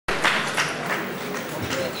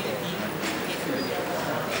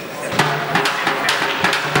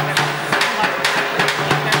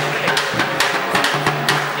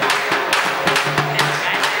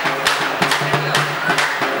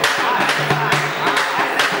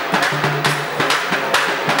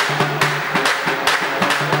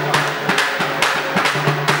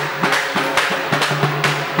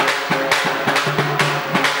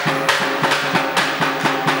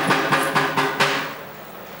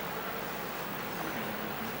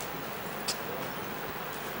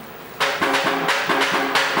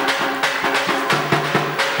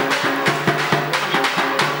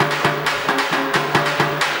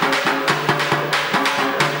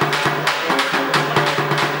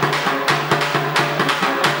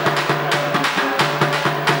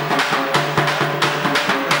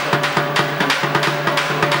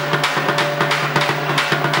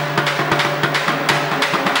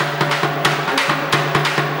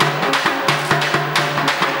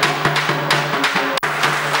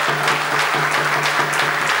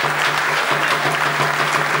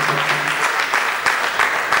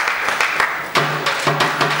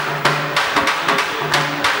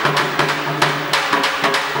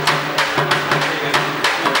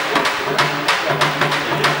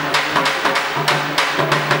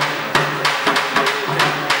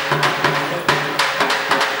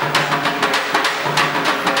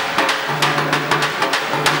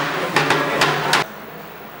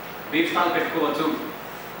Beef stall పెట్టుకోవచ్చు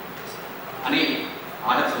అని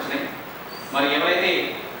orders వచ్చినాయి. మరి ఎవరైతే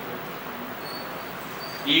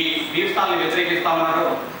ఈ బీఫ్ స్టాల్ని వ్యతిరేకిస్తా ఉన్నారో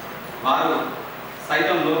వారు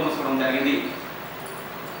సైతం నోరు మూసుకోవడం జరిగింది.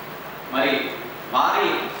 మరి వారి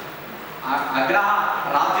అగ్రహ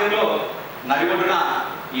రాజ్యంలో నడిబొడ్డున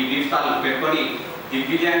ఈ బీఫ్ స్టాల్ పెట్టుకొని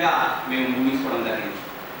దిగ్విజయంగా మేము ముగించుకోవడం జరిగింది.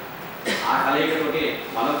 ఆ కలయికతోటి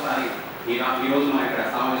మరొకసారి ఈరోజు మనం ఇక్కడ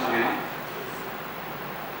సమావేశమైనాం.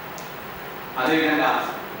 అదేవిధంగా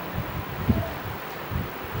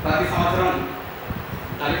ప్రతి సంవత్సరం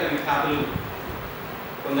దళిత విద్యార్థులు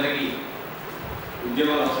కొందరికి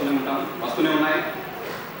ఉద్యోగాలు వస్తూనే ఉన్నాయి.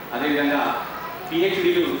 అదేవిధంగా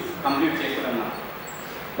పిహెచ్డీలు కంప్లీట్ చేస్తున్నారు.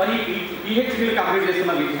 మరి ఈ పిహెచ్డీలు కంప్లీట్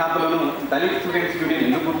చేస్తున్న విద్యార్థులను దళిత స్టూడెంట్స్ యూనియన్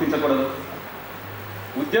ఎందుకు గుర్తించకూడదు?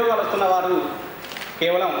 ఉద్యోగాలు వస్తున్న వారు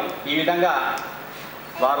కేవలం ఈ విధంగా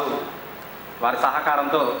వారి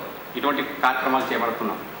సహకారంతో ఇటువంటి కార్యక్రమాలు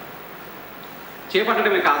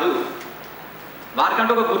చేపట్టడమే కాదు,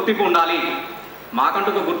 వారికంటూ ఒక గుర్తింపు ఉండాలి, మాకంటూ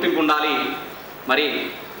ఒక గుర్తింపు ఉండాలి, మరి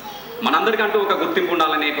మనందరికంటూ ఒక గుర్తింపు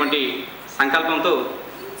ఉండాలనేటువంటి సంకల్పంతో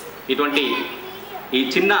ఇటువంటి ఈ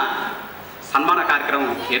చిన్న సన్మాన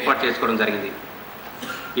కార్యక్రమం ఏర్పాటు చేసుకోవడం జరిగింది.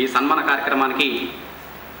 ఈ సన్మాన కార్యక్రమానికి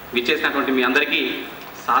విచ్చేసినటువంటి మీ అందరికీ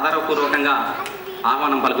సాదరపూర్వకంగా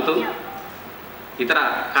ఆహ్వానం పలుకుతూ ఇతర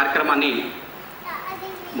కార్యక్రమాన్ని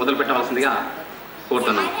మొదలు పెట్టవలసిందిగా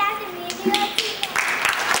కోరుతున్నాం.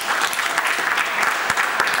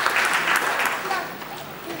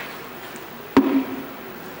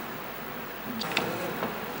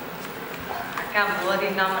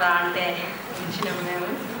 బోధిద్దాం రా అంటే ఇచ్చినాము. మేము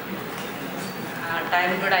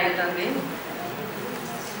టైం కూడా అవుతుంది.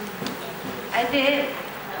 అయితే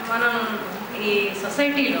మనం ఈ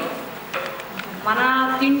సొసైటీలో మన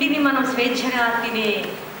తిండిని మనం స్వేచ్ఛగా తినే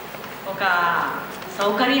ఒక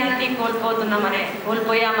సౌకర్యాన్ని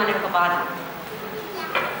కోల్పోయామనే ఒక బాధ.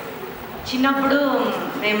 చిన్నప్పుడు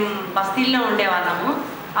మేము బస్తీల్లో ఉండేవాళ్ళము.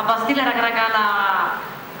 ఆ బస్తీలో రకరకాల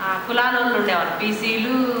కులాల వాళ్ళు ఉండేవాళ్ళు.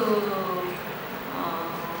 బీసీలు,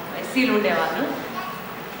 ఎస్సీలు ఉండేవాళ్ళు.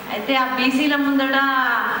 అయితే ఆ బీసీల ముందట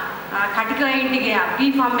కటిక ఇంటికి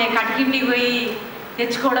బీఫ్ అమ్మే కటికింటికి పోయి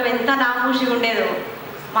తెచ్చుకోవడం ఎంత నామూషిగా ఉండేదో.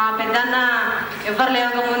 మా పెద్దన్న ఎవరు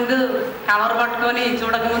లేవకముందు కవర్ పట్టుకొని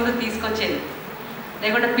చూడకముందు తీసుకొచ్చేది.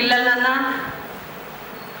 లేకుంటే పిల్లలన్నా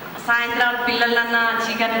సాయంత్రాలు పిల్లలన్నా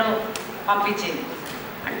చీకట్లో పంపించేది.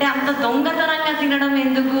 అంటే అంత దొంగతనంగా తినడం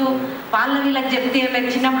ఎందుకు? వాళ్ళ వీళ్ళకి చెప్తే మేము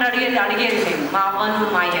చిన్నప్పుడు అడిగేది మేము, మా అవ్వను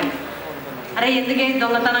మా అయ్యను, అరే ఎందుకే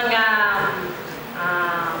దొంగతనంగా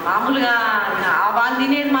మామూలుగా వాళ్ళు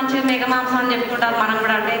తినేది మంచిగా మేఘమాంసం అని చెప్పుకుంటారు. మనం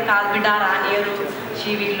కూడా అంటే కాదు బిడ్డ రానియరు,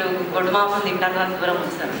 వీళ్ళు గొడ్డు మాంసం తింటారు అని దూరం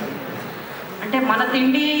వస్తారు. అంటే మన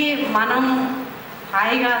తిండి మనం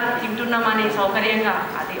హాయిగా తింటున్నామని సౌకర్యంగా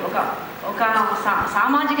అది ఒక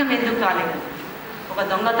సామాజికం ఎందుకు కాలేదు? ఒక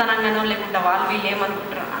దొంగతనంగానో లేకుండా వాళ్ళు వీళ్ళు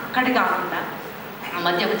ఏమనుకుంటారు అక్కడి కాకుండా ఆ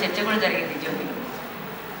మధ్య ఒక చర్చ కూడా జరిగింది జ్యోతిలో.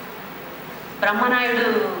 బ్రహ్మనాయుడు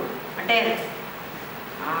అంటే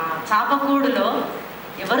చాపకూడులో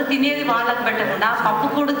ఎవరు తినేది వాళ్ళకు పెట్టకుండా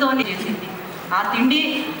పప్పుకూడుతో చేసింది. ఆ తిండి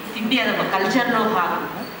అదొక కల్చర్లో భాగం.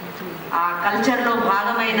 ఆ కల్చర్లో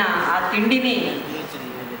భాగమైన ఆ తిండిని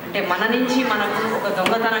అంటే మన నుంచి మనకు ఒక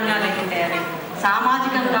దొంగతనంగా లేకుంటే అది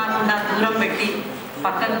సామాజికం కాకుండా దూరం పెట్టి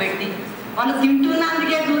పక్కకు పెట్టి వాళ్ళు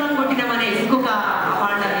తింటున్నందుకే దూరం కొట్టినామనే ఇంకొక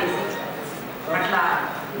అపాండ వేసి అట్లా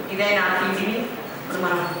ఇదైనా తిండిని ఇప్పుడు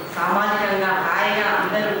మనం సామాజికంగా హాయిగా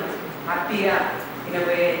అందరూ హ్యాపీగా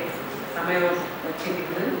తినబోయే సమయం వచ్చింది.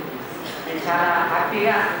 ఇప్పుడు నేను చాలా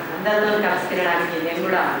హ్యాపీగా అందరితో కలిసి తినడానికి నేను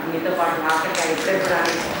కూడా మీతో పాటు ఆఖరిగా ఎప్పుడెప్పుడు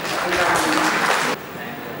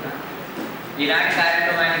ఈనాటి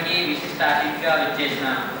కార్యక్రమానికి విశిష్ట అతిథిగా విచ్చేసిన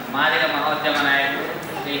మాదిగ మహోద్యమ నాయకుడు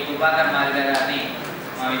శ్రీ కృపాకర్ మాదిగ గారిని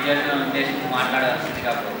మా విద్యార్థులను ఉద్దేశించి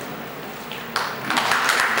మాట్లాడాల్సిందిగా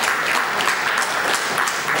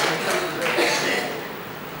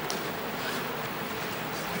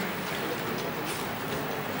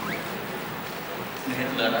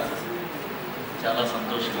స్నేహితులారా, చాలా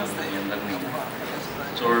సంతోషంగా ఉంది అందరినీ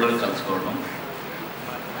చూడడం, కలుసుకోవడం.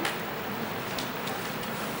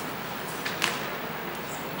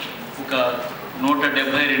 ఒక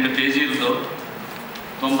 172 పేజీలతో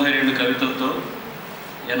 92 కవితలతో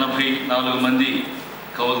 84 మంది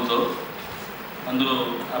కవులతో, అందులో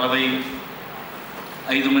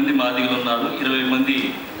 65 మంది మాదిగలు ఉన్నారు,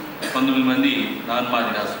 19 మంది నాన్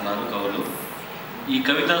మాదిగాస్ ఉన్నారు కవులు. ఈ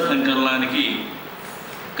కవితా సంకలనానికి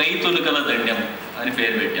కైతులుకల దండెం అని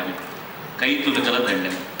పేరు పెట్టాం. కైతులుకల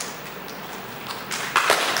దండెం.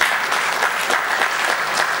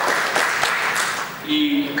 ఈ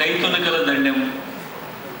కైతులుకల దండెం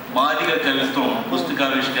మాదిగ కవిత్వం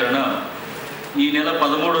పుస్తకావిష్కరణ ఈ నెల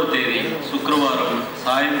 13వ తేదీ శుక్రవారం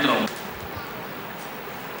సాయంత్రం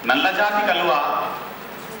నల్లజాతి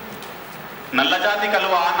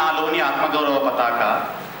కలువ నాలోని ఆత్మగౌరవ పతాక,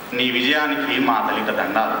 నీ విజయానికి మా దళిత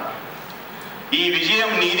దండాలు. ఈ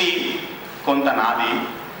విజయం నీది, కొంత నాది,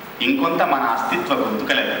 ఇంకొంత మన అస్తిత్వ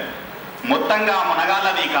గొంతుకలది. మొత్తంగా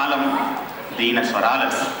మునగాలది కాలం దీన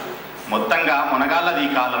స్వరాలది. మొత్తంగా మునగాలది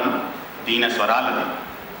కాలం దీన స్వరాలది.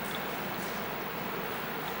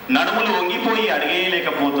 నడుములు వంగిపోయి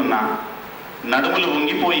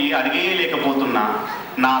అడిగేయలేకపోతున్నా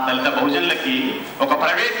నా దళిత బహుజనులకి ఒక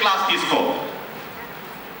ప్రైవేట్ క్లాస్ తీసుకో.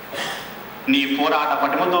 నీ పోరాట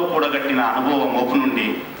పటిమతో కూడగట్టిన అనుభవ మోపు నుండి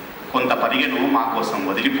కొంత పరిగెను మా కోసం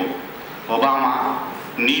వదిలిపో. ఒబామా,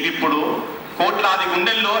 నీవిప్పుడు కోట్లాది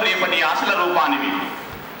గుండెల్లో రేపటి ఆశల రూపానివి.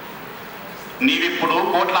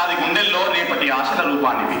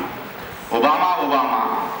 ఒబామా,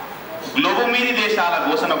 గ్లోబు మీది దేశాల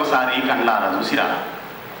ఘోషణొకసారి కండ్లారా చూసిరా.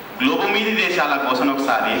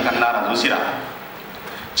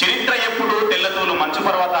 చరిత్ర ఎప్పుడు తెల్లతోలు మంచు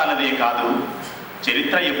పర్వతాలదే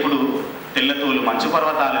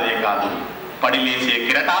కాదు, పడిలేసే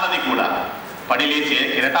కిరటాలది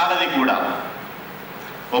కూడా.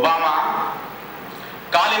 ఒబామా,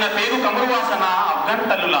 కాలిన పేగు కమరువాసన అఫ్ఘన్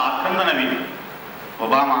తల్లుల ఆక్రందన విని.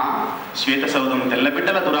 ఒబామా, శ్వేత సౌధం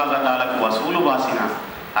తెల్లబిడ్డల దురాఘాతాలకు వసూలు వాసిన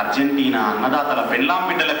అర్జెంటీనా అన్నదాతల పెళ్ళాం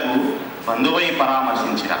బిడ్డలకు బంధువై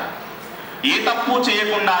పరామర్శించిరా. ఏ తప్పు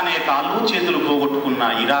చేయకుండానే కాళ్ళు చేతులు పోగొట్టుకున్న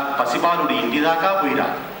ఇరాక్ పసిబాలుడి ఇంటిదాకా పోయిరా.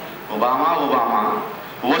 ఒబామా,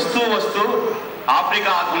 వస్తూ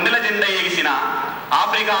ఆఫ్రికా గుండెల జెండా ఎగిసిన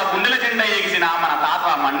మన తాత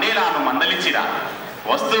మండేలాను మందలిచ్చిరా.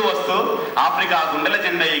 ఆఫ్రికా గుండెల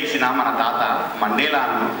జెండా ఎగిసిన మన తాత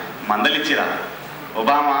మండేలాను మందలిచ్చిరా.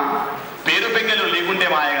 ఒబామా, పేరు పెగ్గలు లేకుంటే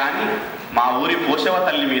మాయ గాని మా ఊరి పోషవ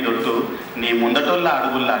తల్లి మీదొట్టు నీ ముందటోళ్ళ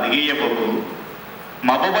అడుగుల్లా అడిగేయబోకు.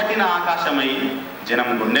 మబ్బుబట్టిన ఆకాశమై జనం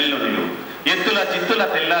గుండెల్లో నిలు. ఎత్తుల చిత్తుల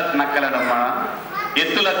తెల్ల నక్కలడమా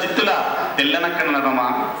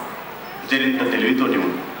జరింత తెలివితోటి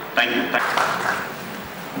ఉంది. Thank you.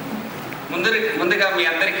 ముందుగా మీ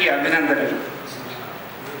అందరికీ అభినందనలు.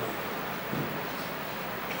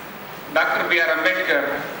 డాక్టర్ బిఆర్ అంబేద్కర్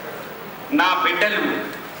నా బిడ్డలు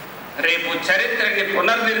రేపు చరిత్రని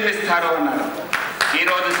పునర్నిర్మిస్తారు అన్నారు.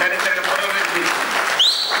 ఈరోజు చరిత్రను పునర్నిర్మిస్తారు.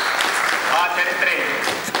 ఆ చరిత్రే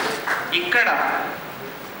ఇక్కడ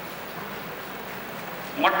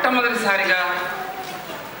మొట్టమొదటిసారిగా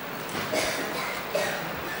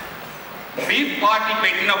బీఫ్ పార్టీ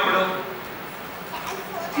పెట్టినప్పుడు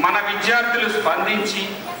మన విద్యార్థులు స్పందించి,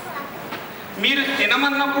 మీరు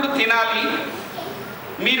తినమన్నప్పుడు తినాలి,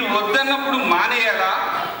 మీరు వద్దన్నప్పుడు మానేయాలా,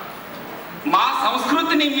 మా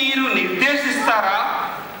సంస్కృతిని మీరు నిర్దేశిస్తారా,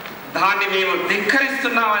 దాన్ని మేము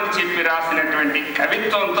ధిక్కరిస్తున్నామని చెప్పి రాసినటువంటి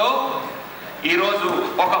కవిత్వంతో ఈరోజు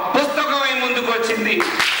ఒక పుస్తకమై ముందుకు వచ్చింది.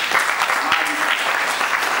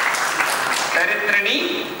 చరిత్రని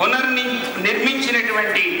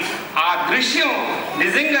నిర్మించినటువంటి ఆ దృశ్యం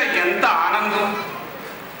నిజంగా ఎంత ఆనందం.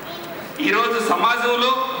 ఈరోజు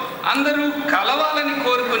సమాజంలో అందరూ కలవాలని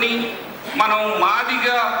కోరుకుని మనం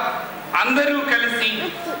మాదిగా అందరూ కలిసి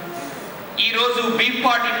ఈరోజు బీఫ్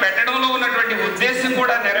పార్టీ పెట్టడంలో ఉన్నటువంటి ఉద్దేశం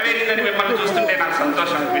కూడా నెరవేరిందని మిమ్మల్ని చూస్తుంటే నాకు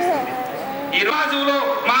సంతోషం అనిపిస్తుంది. ఈ రోజులో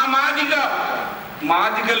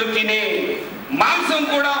మాదిగలు తినే మాంసం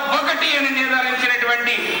కూడా ఒకటి అని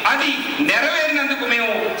నిర్ధారించినటువంటి అది నెరవేరినందుకు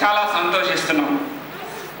మేము చాలా సంతోషిస్తున్నాం.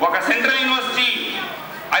 ఒక సెంట్రల్ యూనివర్సిటీ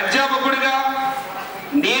అధ్యాపకుడిగా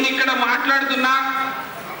నేను ఇక్కడ మాట్లాడుతున్నా,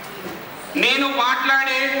 నేను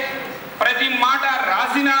మాట్లాడే ప్రతి మాట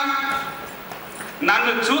రాసినా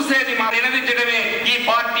నన్ను చూసేది మా వినదించడమే ఈ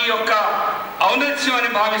పార్టీ యొక్క ఔన్నత్యం అని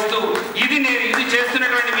భావిస్తూ ఇది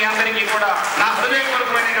చేస్తున్నటువంటి మీ అందరికీ కూడా నా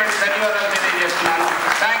హృదయపూర్వకమైనటువంటి ధన్యవాదాలు తెలియజేస్తున్నాను.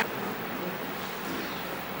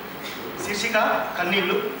 శీర్షిక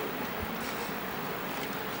కన్నీళ్లు.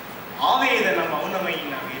 ఆవేదన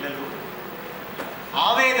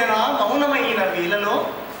మౌనమైన వేళలో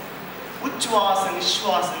ఉచ్ఛ్వాస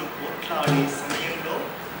నిశ్వాసలు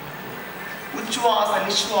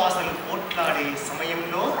పోట్లాడే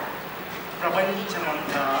సమయంలో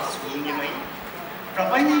ప్రపంచమంతా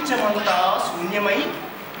శూన్యమై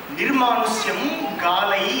నిర్మానుష్యం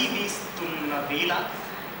గాలై వీస్తున్న వేళ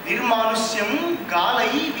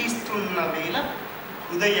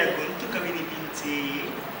హృదయ గొంతుక వినిపించే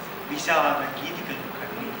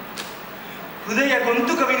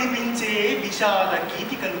విషాద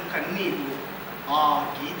గీతికలు కన్నీళ్ళు, ఆ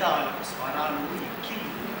గీతాలకు స్వరాలు ఎక్కిళ్ళు.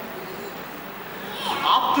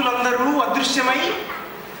 ఆప్తులందరూ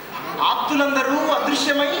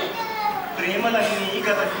అదృశ్యమై ప్రేమలన్నీ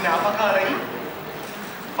గత జ్ఞాపకాలై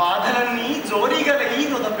బాధలన్నీ జోరిగలై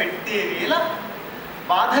ఎత్తే వేళ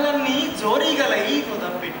బాధలన్నీ జోరీగలై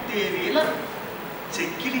పెట్టే వేళ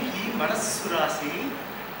చెక్కిలికి మనస్సు రాసి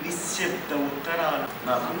నిశ్శబ్ద ఉత్తరాలు.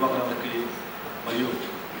 నా కుటుంబానికి మరియు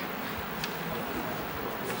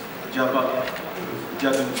విద్యార్థి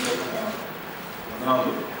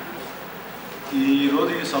వందనాలు.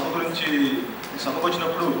 ఈరోజు ఈ సభ గురించి ఈ సభకు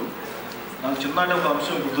వచ్చినప్పుడు నాకు చిన్ననాటి ఒక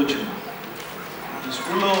అంశం గుర్తొచ్చింది. ఈ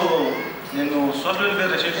స్కూల్లో నేను సోషల్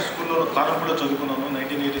వెల్ఫేర్ రెసిడెన్షియల్ స్కూల్లో కారంపూడిలో చదువుకున్నాను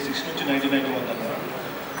 1986 నుంచి 1991 దాకా.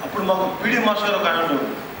 అప్పుడు మాకు పీడీ మాస్టర్ గారు ఒక ఆయన ఉంటారు,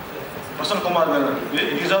 ప్రసన్న కుమార్ గారు,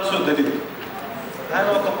 ఈజ్ ఆల్సో దళిత్. ఆయన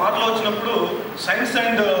ఒక పాటలో వచ్చినప్పుడు సైన్స్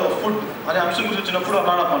అండ్ ఫుడ్ అనే అంశం గురించి వచ్చినప్పుడు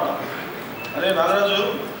అన్నాడు అన్నమాట, అరే నాగరాజు,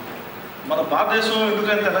 మన భారతదేశం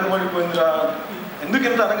ఎందుకంత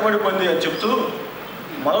ఎందుకింత వెనకబడిపోయింది అని చెప్తూ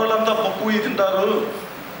మన వాళ్ళంతా పప్పు ఇవి తింటారు,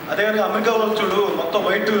 అదే కానీ అమెరికా వాళ్ళు చూడు మొత్తం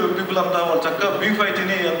వైట్ పీపుల్ అంతా వాళ్ళు చక్కగా బీఫ్ అయి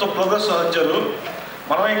తిని ఎంతో ప్రోగ్రెస్ సాధించారు,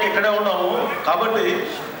 మనం ఇంక ఇక్కడే ఉన్నాము. కాబట్టి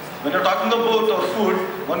when you're talking about our food,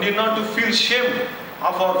 one need not to feel shame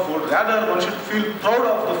of our food, rather one should feel proud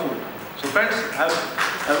of the food. So friends,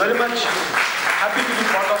 I'm very much happy to be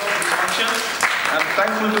part of this function. I'm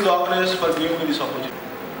thankful to the organizers for giving me this opportunity.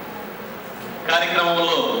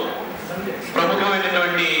 కార్యక్రమంలో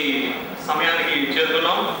ప్రముఖమైనటువంటి సమయానికి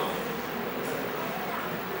చేరుకున్నాం.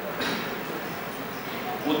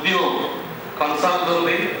 ఉద్యమం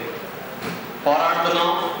కొనసాగుతుంది,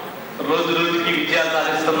 పోరాడుతున్నాం, రోజు రోజుకి విజయాలు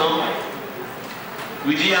సాధిస్తున్నాం,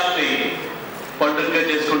 విజయాల్ని పండుగగా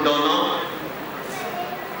చేసుకుంటూ ఉన్నాం.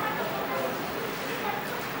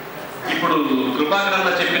 ఇప్పుడు కృపాకరణ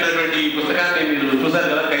చెప్పినటువంటి ఈ పుస్తకాన్ని మీరు చూశారు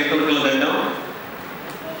కదా, కైతురుకుల దండం.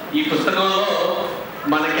 ఈ పుస్తకంలో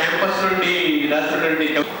మన క్యాంపస్ నుండి రాసినటువంటి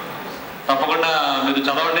తప్పకుండా మీరు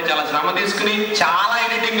చదవండి. చాలా శ్రమ తీసుకుని చాలా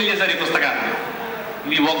ఎడిటింగ్లు చేశారు ఈ పుస్తకాన్ని.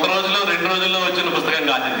 ఇది ఒక్క రోజులో 2 రోజుల్లో వచ్చిన పుస్తకం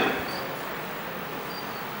కాదు. ఇది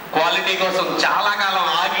క్వాలిటీ కోసం చాలా కాలం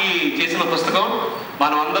ఆగి చేసిన పుస్తకం.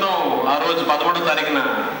 మనం అందరం ఆ రోజు 13వ తారీఖున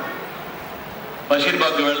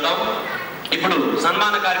బషీర్బాగ్కి వెళ్దాం. ఇప్పుడు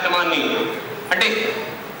సన్మాన కార్యక్రమాన్ని అంటే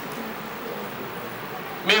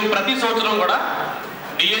మేము ప్రతి సంవత్సరం కూడా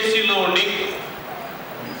డిఎస్సిలో ఉండి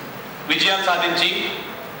విజయాలు సాధించి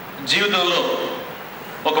జీవితంలో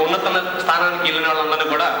ఒక ఉన్నత స్థానానికి వెళ్ళిన వాళ్ళందరినీ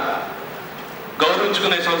కూడా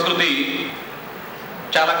గౌరవించుకునే సంస్కృతి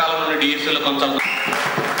చాలా కాలం నుండి డిఎస్సిలో కొనసాగుతుంది.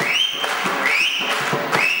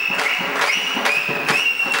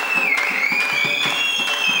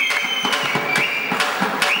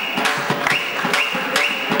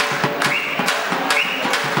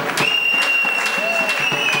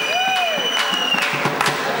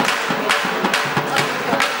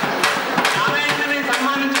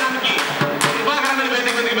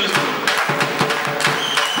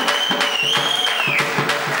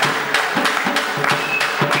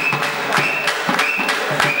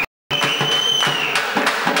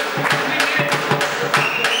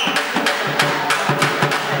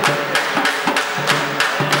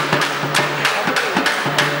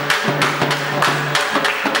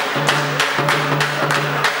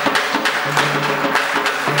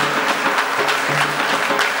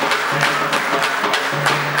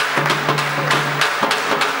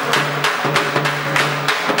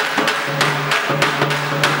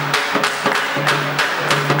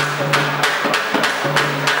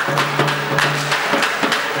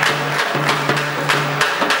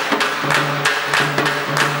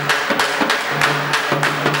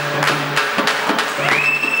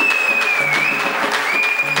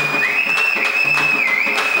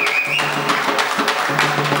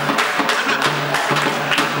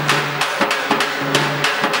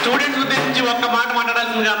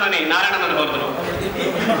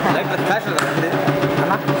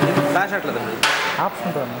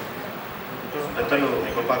 పెద్దలు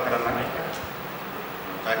కృపాకరణ,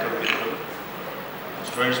 ఫ్యాకల్టీ మిత్రులు,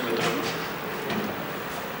 స్టూడెంట్స్ మిత్రులు,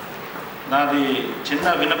 నాది చిన్న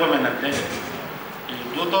విన్నపం ఏంటంటే ఈ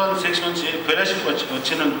 2006 నుంచి ఫెలోషిప్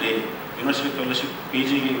వచ్చినండి. యూనివర్సిటీ ఫెలోషిప్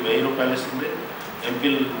పీజీకి 1000 రూపాయలు ఇస్తుంది,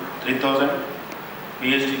 ఎంపీల్ 3000,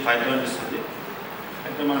 పిహెచ్డి 5000 ఇస్తుంది.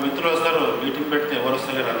 అయితే మన మిత్రులు వస్తారు, మీటింగ్ పెడితే ఎవరు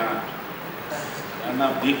వస్తలేరు అన్న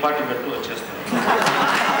బీ పార్టీ పెట్టు వచ్చేస్తారు.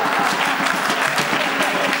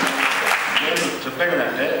 నేను చెప్పే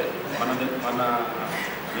కదంటే మన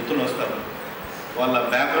మిత్రులు వస్తారు, వాళ్ళ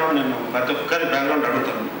బ్యాక్గ్రౌండ్ నేను ప్రతి ఒక్కరి బ్యాక్గ్రౌండ్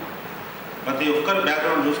అడుగుతాను. ప్రతి ఒక్కరి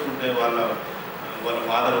బ్యాక్గ్రౌండ్ చూసుకుంటే వాళ్ళ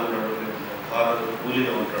ఫాదర్ ఉంటాడు, ఫాదర్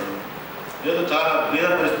కూలీలో ఉంటాడు, ఏదో చాలా పేద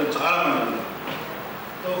పరిస్థితులు చాలామంది ఉన్నారు.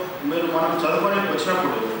 సో మనం చదువుకొని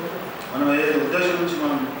వచ్చినప్పుడు మనం ఏదైతే ఉద్దేశం నుంచి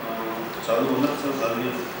మనం ఉన్నత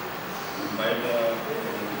చదివి బయట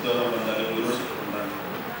ఉద్యోగం పొందాలి, యూనివర్సిటీ పొందాలి.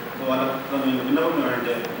 సో వాళ్ళతో నేను విన్నపం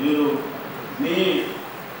ఏంటంటే మీరు మీ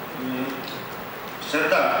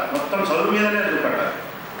శ్రద్ధ మొత్తం చదువు మీదనే చూపట్టాలి.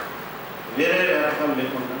 వేరే వ్యాపకాలు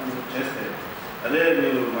లేకుండా మీరు చేస్తే అదే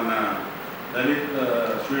మీరు మన దళిత్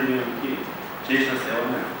స్టూడెంట్ యూనియన్కి చేసిన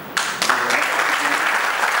సేవనే.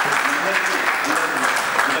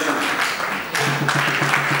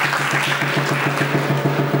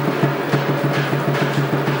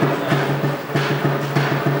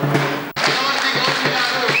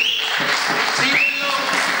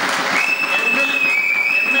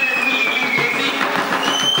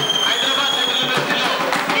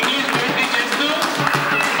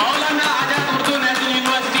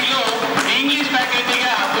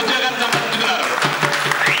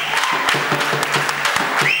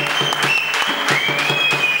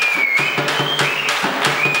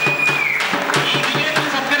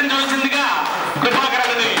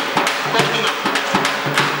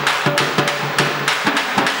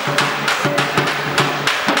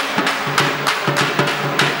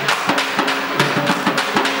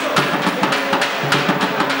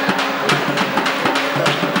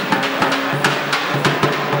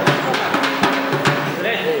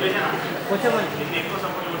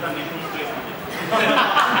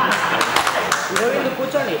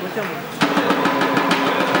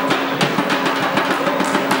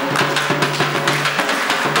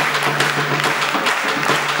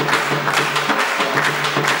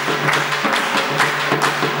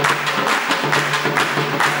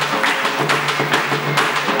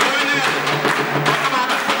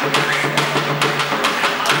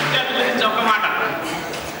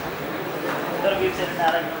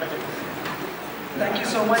 Thank you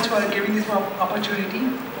so much for giving this opportunity.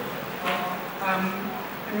 I'm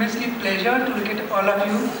immensely pleasure to look at all of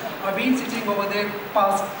you. I've been sitting over there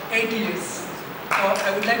past 8 years. So I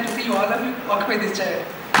would like to see all of you occupy this chair.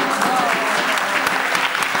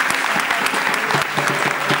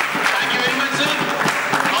 Thank you very much, sir.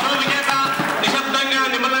 మరో విజేత నిశ్శబ్దంగా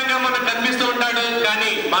నిమ్మలంగా మనకు కనిపిస్తూ ఉంటాడు,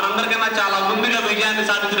 కానీ మనందరికన్నా చాలా ముందుగా విజయాన్ని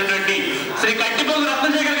సాధించినటువంటి శ్రీ కట్టిపోగు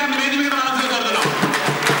రత్నశేఖర్ గారిని వేదిక మీద రావాల్సిందిగా కోరుతున్నాం.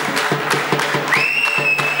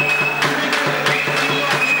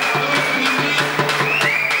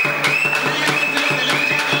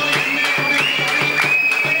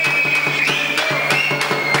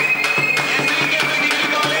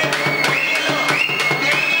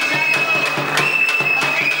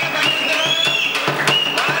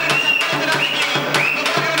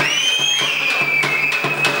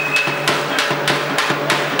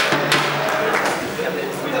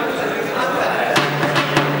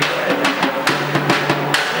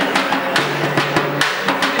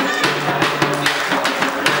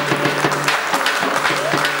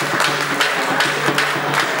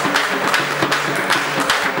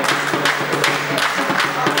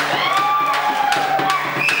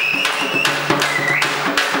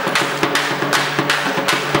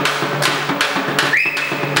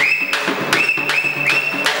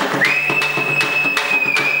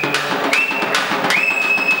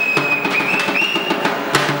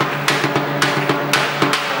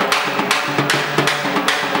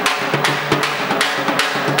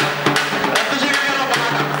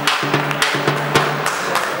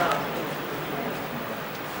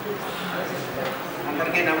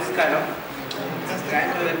 అందరికీ నమస్కారం.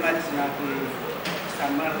 థ్యాంక్ యూ వెరీ మచ్ నాకు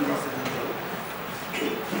సన్మానం చేసినందుకు.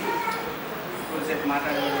 కొంచెంసేపు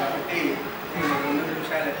మాట్లాడాలి కాబట్టి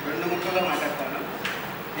నేను 2 ముక్కల్లో మాట్లాడతాను.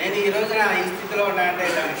 నేను ఈ రోజున ఈ స్థితిలో ఉన్నానంటే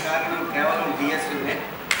దానికి కారణం కేవలం డిఎస్యూనే.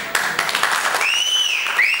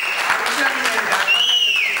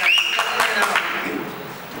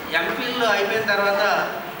 ఎంఫిల్ అయిపోయిన తర్వాత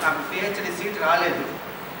నాకు పిహెచ్డి సీట్ రాలేదు.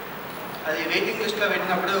 అది వెయిటింగ్ లిస్ట్లో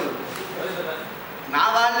పెట్టినప్పుడు నా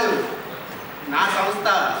వాళ్ళు, నా సంస్థ,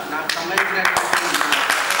 నాకు సంబంధించినటువంటి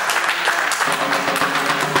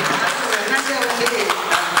వెన్నట్టే ఉండి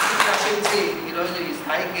నాకు రక్షించి ఈరోజు ఈ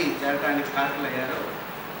స్థాయికి చేరడానికి కారకులయ్యారు.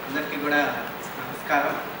 అందరికీ కూడా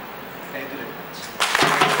నమస్కారం. Thank you very much.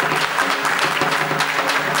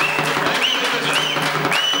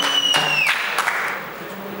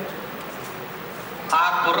 ఆ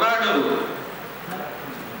కుర్రాడు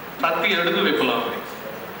ప్రతి అడుగు విప్లవం,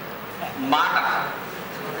 మాట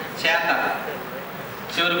చేత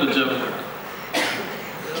చివరికి ఉద్యోగం.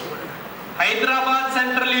 హైదరాబాద్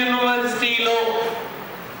సెంట్రల్ యూనివర్సిటీలో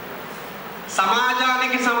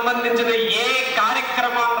సమాజానికి సంబంధించిన ఏ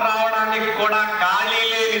కార్యక్రమాలు రావడానికి కూడా ఖాళీ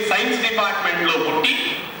లేని సైన్స్ డిపార్ట్మెంట్లో పుట్టి,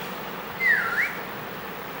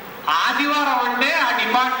 ఆదివారం అంటే ఆ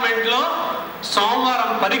డిపార్ట్మెంట్లో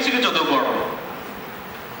సోమవారం పరీక్షకు చదువుకోవడం,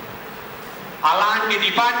 అలాంటి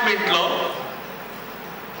డిపార్ట్మెంట్లో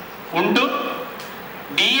ఉంటూ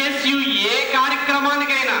డిఎస్యు ఏ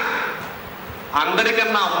కార్యక్రమానికైనా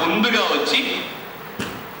అందరికన్నా ముందుగా వచ్చి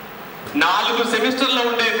 4 సెమిస్టర్లో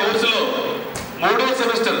ఉండే కోర్సులో 3వ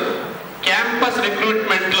సెమిస్టర్ క్యాంపస్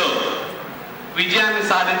రిక్రూట్మెంట్లో విజయాన్ని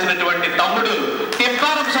సాధించినటువంటి తమ్ముడు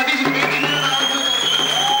తిప్పారం సతీష్.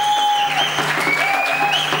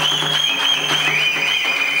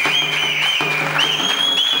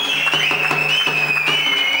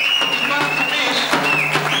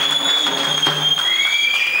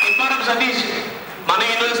 సతీష్ మన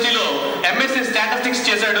యూనివర్సిటీలో ఎంఎస్సీ స్టాటిస్టిక్స్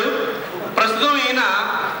చేశాడు. ప్రస్తుతం ఈయన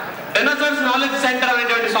డైనోసార్స్ నాలెడ్జ్ సెంటర్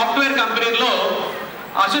అనేటువంటి సాఫ్ట్వేర్ కంపెనీలో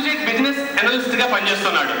అసోసియేట్ బిజినెస్ అనలిస్ట్ గా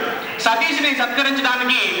పనిచేస్తున్నాడు. సతీష్ ని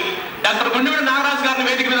సత్కరించడానికి డాక్టర్ గుండెవిడి నాగరాజు గారిని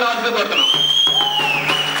వేదిక మీద రావాల్సిందిగా కోరుతున్నాం.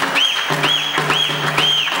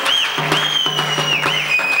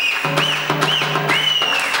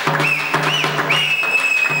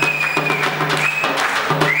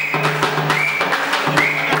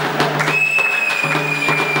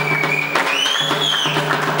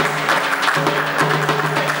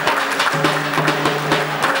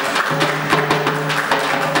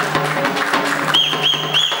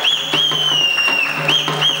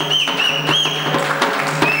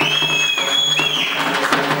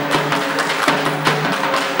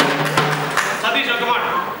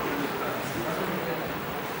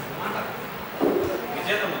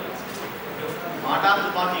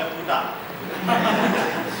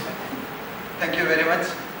 Thank you very much.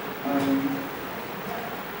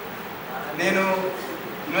 నేను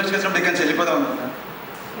యూనివర్సిటీ వచ్చినప్పుడు ఇక్కడ నుంచి వెళ్ళిపోదాం అనుకున్నాను.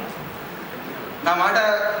 నా మాట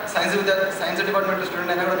సైన్స్ డిపార్ట్మెంట్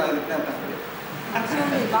స్టూడెంట్ అయినా కూడా నాకు చెప్తే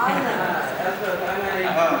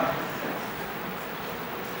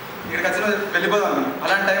ఇక్కడికి వచ్చిన వెళ్ళిపోదాం అనుకున్నాను.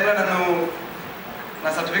 అలాంటి టైంలో నన్ను నా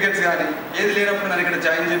సర్టిఫికేట్స్ కానీ ఏది లేనప్పుడు నన్ను ఇక్కడ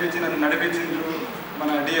జాయిన్ చేయించి నన్ను నడిపించిండ్రు మన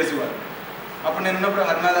డిఎస్సి వారు. అప్పుడు నేను ఉన్నప్పుడు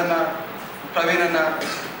హరినాథ్ అన్న, ప్రవీణ్ అన్న,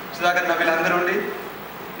 సుధాకర్ అన్న వీళ్ళందరూ ఉండి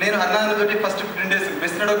నేను హరినాథ్ తోటి ఫస్ట్ 15 days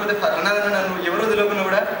బెస్ట్ నడవకపోతే హరినాథ్ అన్న నన్ను ఎవరో తెలియకుండా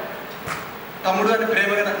కూడా తమ్ముడు అని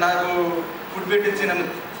ప్రేమగా నాకు ఫుడ్ పెట్టించి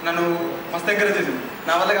నన్ను మస్తు ఎంకరేజ్ చేసింది.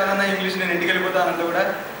 నా వల్ల కాదన్నా ఇంగ్లీష్ నేను ఇంటికి వెళ్ళిపోతానంటూ కూడా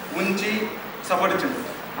ఉంచి సపోర్ట్ ఇచ్చింది.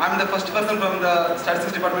 I'm the first person from the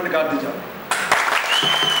statistics department got the job.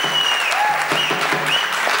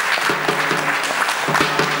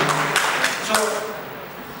 So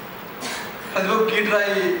అదిలో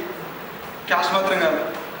గీట్రాయి cash మాత్రం కాదు.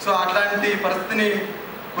 సో అట్లాంటి పరిస్థితిని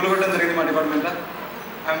కూలగొట్టడం జరిగింది మా డిపార్ట్మెంట్లో.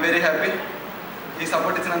 I'm very happy. ఈ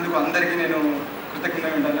సపోర్ట్ ఇచ్చినందుకు అందరికీ నేను కృతజ్ఞంగా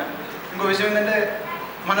ఉంటాను. ఇంకో విషయం ఏంటంటే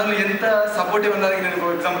మనల్ని ఎంత సపోర్టివ్ ఉండడానికి నేను ఇంకో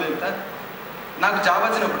ఎగ్జాంపుల్ చెప్తా. నాకు జాబ్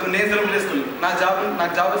వచ్చినప్పుడు నేను సెలబ్రేట్ చేసుకోలేదు.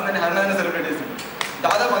 నాకు జాబ్ వచ్చిందని హరినాథ్ని సెలబ్రేట్ చేశాను.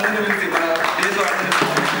 దాదాపు అందరినీ పిలిచి మన డేస్లో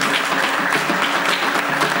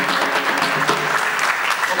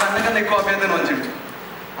ఒక అన్నకన్నా ఎక్కువ అభ్యర్థన వచ్చింది.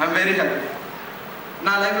 I'm very happy.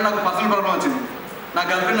 నా లైఫ్లో నాకు పర్సనల్ ప్రాబ్లం వచ్చింది. నా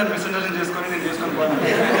గర్ల్ ఫ్రెండ్ నన్ను మిస్అండర్స్టాండింగ్ చేసుకొని నేను చేసుకొని పోయాను.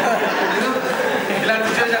 ఇలాంటి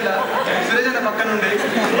సిచ్యువేషన్లో సురేష్ అన్న పక్కన నుండి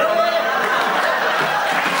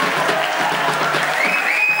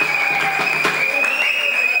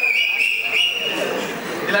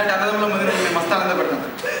ఇలాంటి అన్నదంలో ముందు నేను మస్తు ఆనందపడతాను.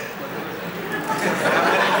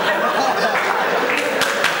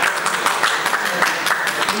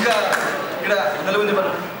 ఇంకా ఇక్కడ అన్నల గురించి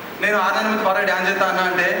నేను ఆనందం బాగా డ్యాన్స్ చేస్తా అన్నా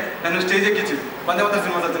అంటే నన్ను స్టేజ్ ఎక్కించి వందేమాతరం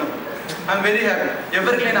సినిమాస్ వచ్చినప్పుడు ఐఎమ్ వెరీ హ్యాపీ.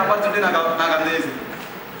 ఎవరికి లేని ఆపర్చునిటీ నాకు అందజేసింది.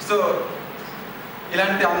 సో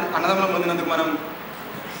ఇలాంటి అన్నదంలో పొందినందుకు మనం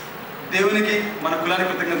దేవునికి మన కులానికి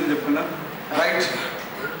కృతజ్ఞతలు చెప్పుకుందాం. రైట్.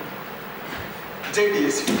 జై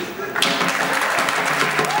టిఎస్సి.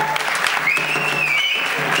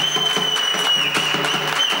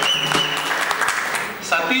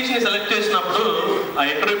 సతీష్ని సెలెక్ట్ చేసినప్పుడు ఆ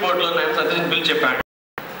ఇంటర్వ్యూ బోర్డులో నేను సతీష్ని పిలిచి చెప్పాను,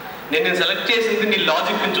 నేను సెలెక్ట్ చేసింది నీ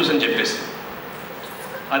లాజిక్ని చూసని చెప్పేసి.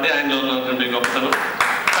 అదే ఆయనలో ఉన్నటువంటి గొప్పతనం.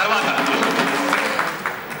 తర్వాత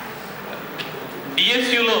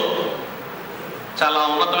డిఎస్యులో చాలా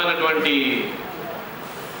ఉన్నతమైనటువంటి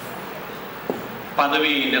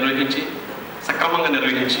పదవి నిర్వహించి సక్రమంగా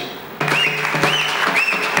నిర్వహించి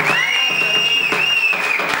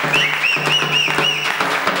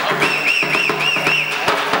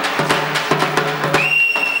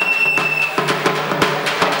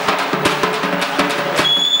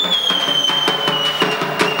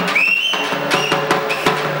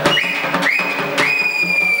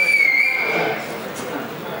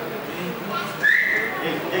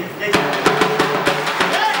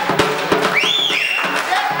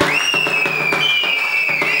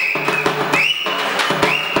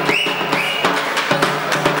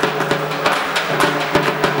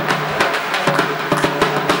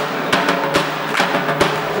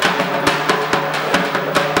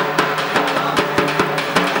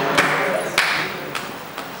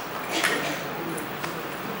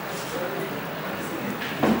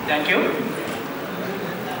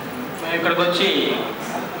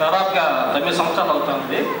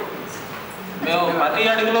ఉంది. మేము ప్రతి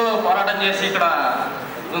అడుగులో పోరాటం చేసి ఇక్కడ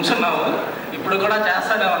ఉంచున్నాము, ఇప్పుడు కూడా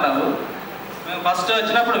చేస్తూనే ఉన్నాము. మేము ఫస్ట్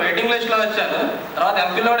వచ్చినప్పుడు వెయిటింగ్ లిస్ట్లో వచ్చాను, తర్వాత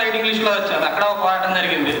ఎంపీలో కూడా వెయిటింగ్ లిస్ట్లో వచ్చాను, అక్కడ ఒక పోరాటం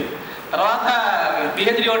జరిగింది. తర్వాత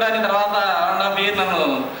పిహెచ్డి ఇవ్వడానికి తర్వాత 1.5 year నన్ను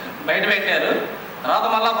బయట పెట్టారు, తర్వాత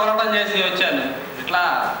మళ్ళీ పోరాటం చేసి వచ్చాను. ఇట్లా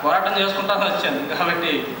పోరాటం చేసుకుంటాను వచ్చాను.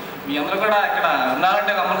 కాబట్టి మీ అందరూ కూడా ఇక్కడ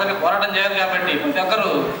ఉన్నారంటే కంపల్సరీ పోరాటం చేయాలి. కాబట్టి ప్రతి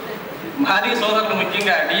ఒక్కరు మాది సోదరులు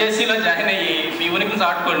ముఖ్యంగా డిఎస్సిలో జాయిన్ అయ్యి మీ ఉనికిని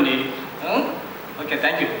చాటుకోండి. Okay,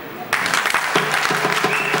 thank you.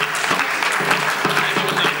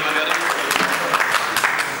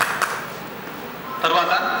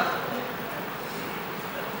 తర్వాత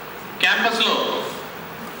క్యాంపస్లో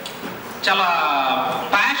చాలా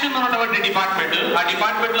ప్యాషన్ ఉన్నటువంటి డిపార్ట్మెంట్, ఆ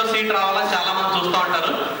డిపార్ట్మెంట్లో సీట్ రావాలని చాలా మంది చూస్తూ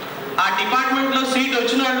ఉంటారు. ఆ డిపార్ట్మెంట్లో సీట్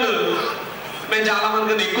వచ్చిన వాళ్ళు మేము చాలా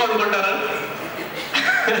మంది ఎక్కువ అనుకుంటారు.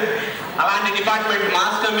 అలాంటి డిపార్ట్మెంట్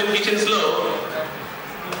మాస్ కమ్యూనికేషన్స్లో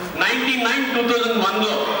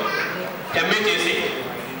 2001లో ఎంఏ చేసి,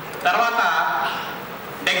 తర్వాత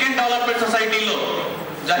డెక్కన్ డెవలప్మెంట్ సొసైటీలో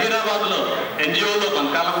హైదరాబాద్లో ఎన్జిఓలో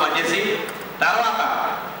కొంతకాలం పనిచేసి, తర్వాత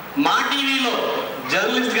మా టీవీలో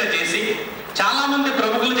జర్నలిస్ట్గా చేసి చాలా మంది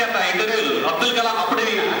ప్రముఖుల చేత ఇంటర్వ్యూలు, అబ్దుల్ కలాం, అప్పుడు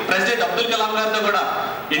ప్రెసిడెంట్ అబ్దుల్ కలాం గారితో కూడా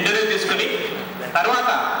ఇంటర్వ్యూ తీసుకుని, తర్వాత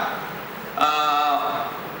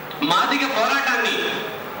మాదిగ పోరాటాన్ని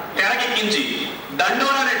తెరకెక్కించి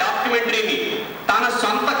దండోరా అనే డాక్యుమెంటరీని తన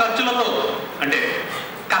సొంత ఖర్చులతో అంటే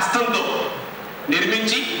కష్టంతో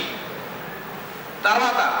నిర్మించి,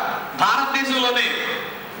 తర్వాత భారతదేశంలోనే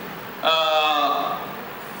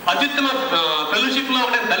అత్యుత్తమ ఫెలోషిప్లో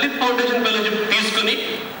ఒకటే దళిత్ ఫౌండేషన్ ఫెలోషిప్ తీసుకుని,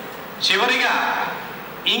 చివరిగా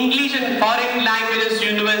ఇంగ్లీష్ అండ్ ఫారిన్ లాంగ్వేజెస్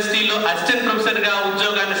యూనివర్సిటీలో అసిస్టెంట్ ప్రొఫెసర్గా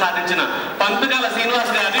ఉద్యోగాన్ని సాధించిన పంతుగాల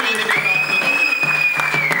శ్రీనివాస్ గారిని వేదిక.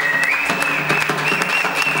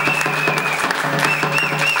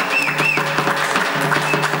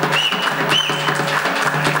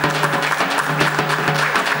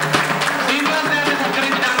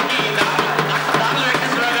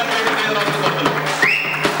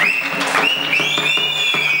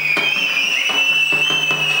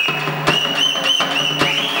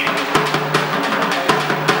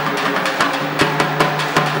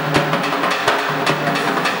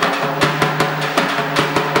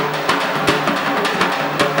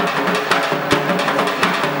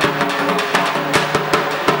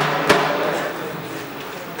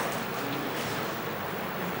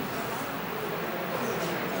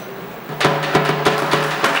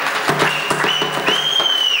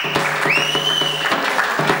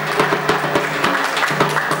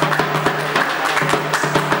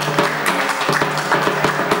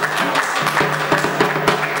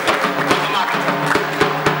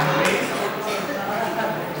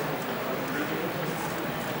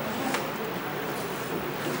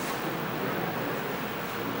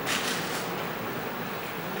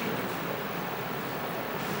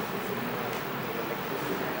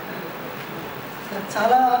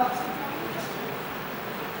 చాలా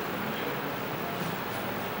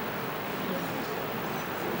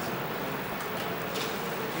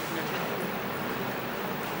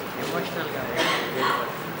ఎమోషనల్గా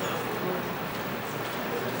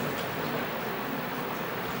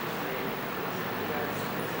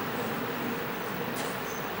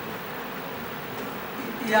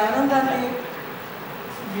ఈ ఆనందాన్ని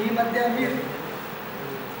మీ మధ్య మీరు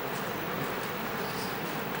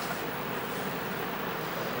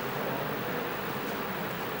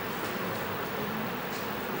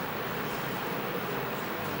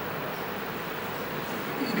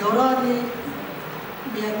గౌరవాన్ని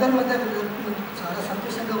మీ అందరి మధ్య చాలా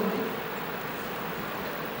సంతోషంగా ఉంది.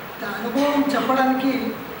 అనుభవం చెప్పడానికి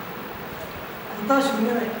అంతా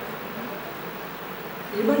శూన్యమే.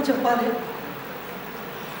 ఏమని చెప్పాలి?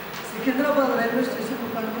 సికింద్రాబాద్ రైల్వే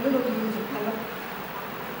స్టేషన్ కనుక్కునే రోజు చెప్పాలా?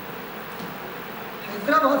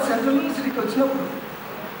 హైదరాబాద్ సెంట్రల్ యూనివర్సిటీకి వచ్చినప్పుడు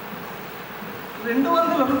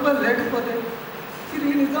 200 రూపాయలు లేకపోతే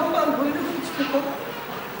తిరిగి నిజామాబాద్ పోయిన గురించి చెప్పాలి.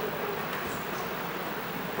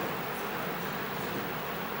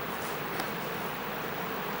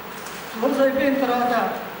 కోర్సు అయిపోయిన తర్వాత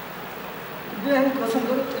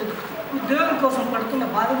ఉద్యోగం కోసం పడుతున్న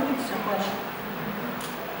బాధ గురించి చెప్పాలి.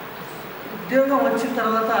 ఉద్యోగం వచ్చిన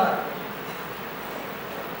తర్వాత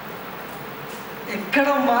ఎక్కడ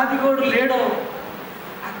మాదిగోడు లేడో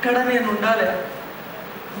అక్కడ నేను ఉండాలి.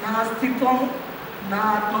 నా అస్తిత్వం, నా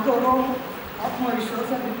ఆత్మగౌరవం,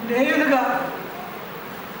 ఆత్మవిశ్వాసాన్ని నేనుగా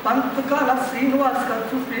పంతకాల శ్రీనివాస్ గారు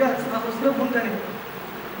చూపించాల్సిన అవసరం ఉందని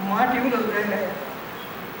మా టీవీలో జాయిన్ అయ్యారు.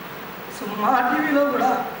 సో మా టీవీలో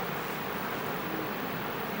కూడా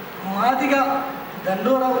మాదిగా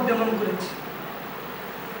దండోరా ఉద్యమం గురించి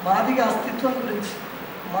మాదిగ అస్తిత్వం గురించి,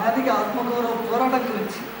 మాదిగ ఆత్మగౌరవ పోరాటం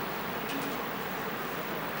గురించి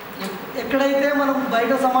ఎక్కడైతే మనం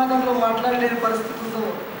బయట సమాజంలో మాట్లాడలేని పరిస్థితి ఉందో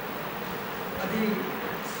అది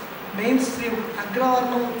మెయిన్ స్ట్రీమ్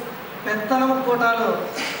అగ్రవర్ణం పెత్తనం కోటాలో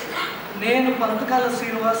నేను పంతకాల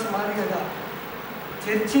శ్రీనివాస్ మాదిగగా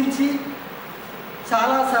చర్చించి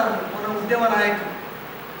చాలాసార్లు మన ఉద్యమ నాయకులు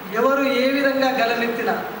ఎవరు ఏ విధంగా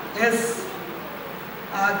గలమెత్తినా ఎస్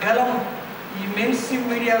ఆ గలం ఈ మెయిన్ స్ట్రీమ్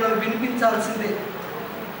మీడియాలో వినిపించాల్సిందే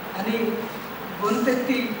అని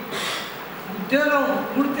గొంతెత్తి ఉద్యోగం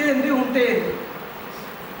ఊడితే ఎందుకు ఉంటే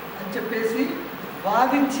అని చెప్పేసి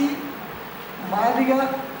వాదించి మాదిగా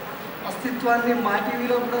అస్తిత్వాన్ని మా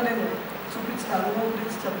టీవీలో కూడా నేను చూపించిన అనుభవం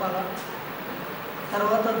గురించి చెప్పాలా.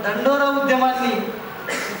 తర్వాత దండోరా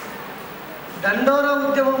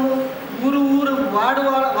ఉద్యమము ఊరు వాడ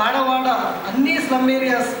అన్ని స్లమ్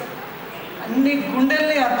ఏరియాస్ అన్ని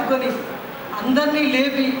గుండెల్ని హత్తుకొని అందరినీ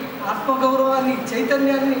లేపి ఆత్మగౌరవాన్ని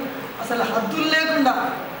చైతన్యాన్ని అసలు హద్దులు లేకుండా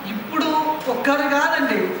ఇప్పుడు ఒక్కరు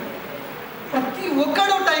కాదండి, ప్రతి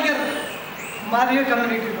ఒక్కడు టైగర్ మాదిగ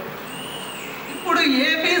కమ్యూనిటీలో. ఇప్పుడు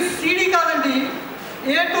ఏబిసిడి కాదండి,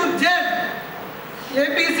 A to Z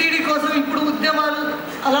ఏబిసిడి కోసం ఇప్పుడు ఉద్యమాలు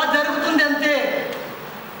అలా జరుగుతుంది అంతే.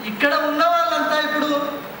 ఇక్కడ ఉన్న వాళ్ళంతా ఇప్పుడు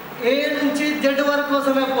A నుంచి Z వరకు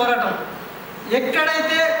కోసమే పోరాటం.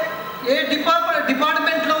 ఎక్కడైతే ఏ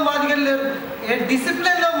డిపార్ట్మెంట్లో మాదిగలు లేరు, ఏ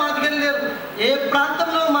డిసిప్లిన్లో మాదిగలు లేరు, ఏ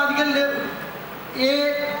ప్రాంతంలో మాదిగలు లేరు, ఏ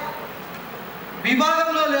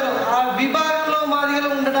విభాగంలో లేరు, ఆ విభాగంలో మాదిగలు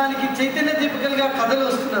ఉండడానికి చైతన్య దీపికలుగా కథలు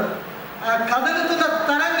వస్తున్నారు. ఆ కథలుతున్న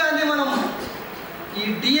తరంగాన్ని మనం ఈ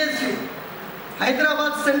డిఎస్సి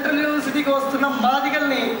హైదరాబాద్ సెంట్రల్ యూనివర్సిటీకి వస్తున్న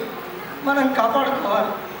మాదిగల్ని మనం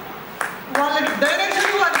కాపాడుకోవాలి, వాళ్ళకి డైరెక్షన్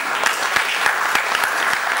ఇవ్వాలి.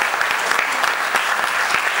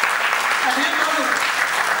 అదే కాదు,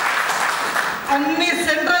 అన్ని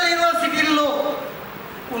సెంట్రల్ యూనివర్సిటీల్లో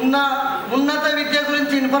ఉన్న ఉన్నత విద్య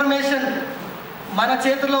గురించి ఇన్ఫర్మేషన్ మన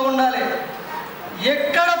చేతిలో ఉండాలి.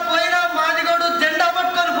 ఎక్కడ పోయినా మాదిగోడు జెండా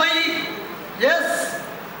పట్టుకొని పోయి ఎస్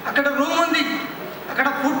అక్కడ రూమ్ ఉంది, అక్కడ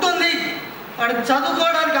ఫుడ్ ఉంది, అక్కడ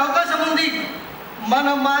చదువుకోవడానికి అవకాశం ఉంది, మన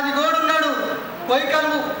మాదిగోడు ఉన్నాడు పోయి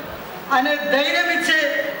కలువు అనే ధైర్యం ఇచ్చే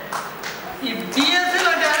ఈ డిఎస్సి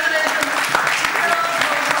లాంటి ఆర్గనైజేషన్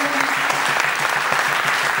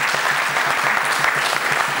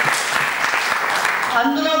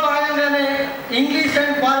అందులో భాగంగానే ఇంగ్లీష్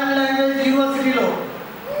అండ్ ఫారెన్ లాంగ్వేజ్ యూనివర్సిటీలో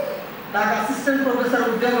నాకు అసిస్టెంట్ ప్రొఫెసర్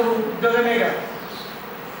ఉద్యోగమేగా.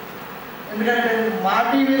 ఎందుకంటే మా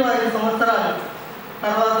టీవీలో 5 సంవత్సరాలు,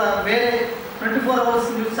 తర్వాత వేరే 24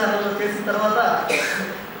 అవర్స్ న్యూస్ ఛానల్లో చేసిన తర్వాత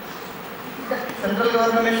సెంట్రల్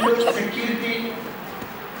గవర్నమెంట్ సెక్యూరిటీ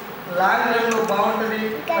లాంగ్ రన్లో బాగుంటుంది,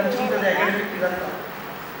 మంచి ఉంటుంది అకాడమిక్ ఇదంతా.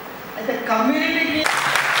 అయితే కమ్యూనిటీకి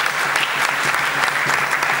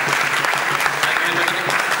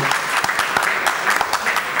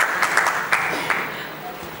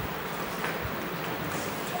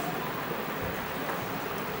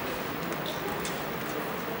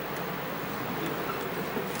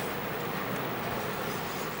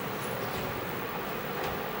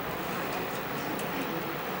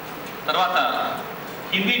తర్వాత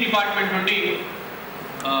హిందీ డిపార్ట్మెంట్ నుండి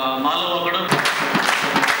మాలో ఒకడు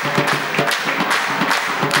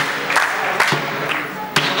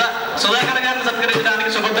సుధాకర్ గారిని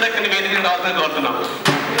సత్కరించడానికి సుభద్రక్కని వేదికను రావాలని కోరుతున్నాం.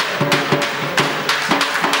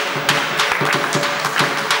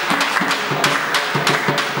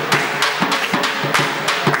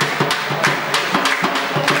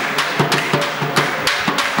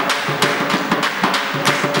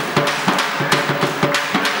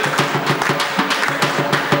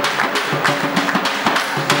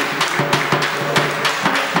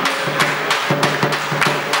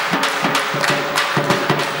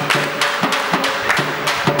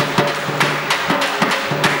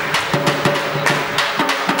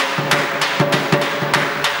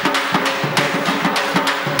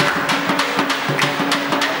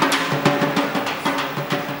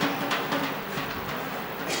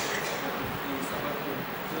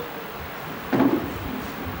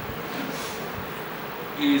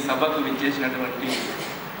 ఈ సభకు విచ్చేసినటువంటి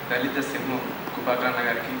దళిత సింహం కుపాకరణ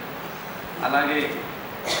గారికి, అలాగే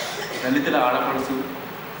దళితుల ఆడపడుసు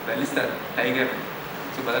దళిత టైగర్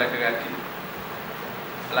సుభద్రక్క గారికి,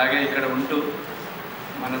 అలాగే ఇక్కడ ఉంటూ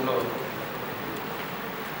మనలో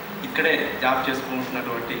ఇక్కడే జాబ్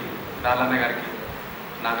చేసుకుంటున్నటువంటి రాలన్న గారికి,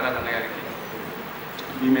 నాగరాజ్ అన్న గారికి,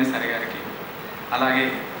 భీమేశ్వరి గారికి, అలాగే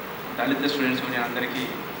దళిత స్టూడెంట్స్ యూనియన్ అందరికీ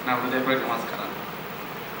నా హృదయపూర్వక నమస్కారాలు.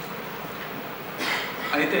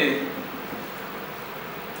 అయితే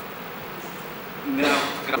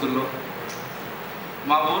రోజుల్లో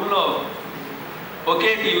మా ఊర్లో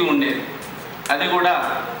ఒకే టీవీ ఉండేది. అది కూడా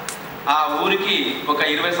ఆ ఊరికి ఒక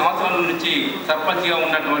 20 సంవత్సరాల నుంచి సర్పంచ్గా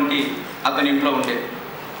ఉన్నటువంటి అతని ఇంట్లో ఉండేది.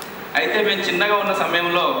 అయితే మేము చిన్నగా ఉన్న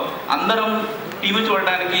సమయంలో అందరం టీవీ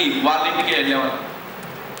చూడడానికి వాళ్ళ ఇంటికి వెళ్ళేవాళ్ళం.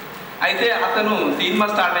 అయితే అతను సినిమా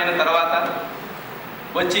స్టార్ట్ అయిన తర్వాత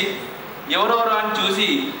వచ్చి ఎవరెవరు అని చూసి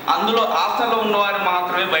అందులో హాస్టల్లో ఉన్నవారు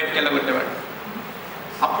మాత్రమే బయటకు వెళ్ళగొట్టేవాడు.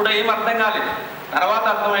 అప్పుడు ఏం అర్థం కాలేదు. తర్వాత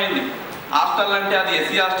అర్థమైంది, హాస్టల్ అంటే అది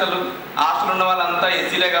ఎస్సీ హాస్టల్ ఉన్న వాళ్ళంతా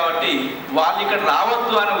ఎస్సీలే కాబట్టి వాళ్ళు ఇక్కడ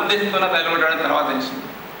రావద్దు అనే ఉద్దేశంతో వెళ్ళగొట్టడానికి తర్వాత తెలిసింది.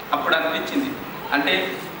 అప్పుడు అనిపించింది, అంటే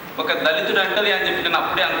ఒక దళితుడు అంటది అని చెప్పి నేను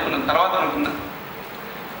అప్పుడే అనుకున్నాను. తర్వాత అనుకున్నాను,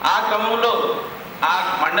 ఆ క్రమంలో ఆ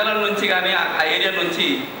మండలం నుంచి కానీ ఆ ఏరియా నుంచి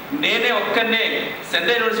నేనే ఒక్కనే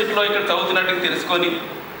సెంట్రల్ యూనివర్సిటీలో ఇక్కడ చదువుతున్నట్టు తెలుసుకొని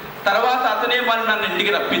తర్వాత అతనే మరి నన్ను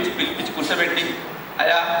ఇంటికి పిలిపించి కూర్చోబెట్టి,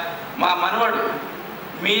 అయ్యా మా మనవాడు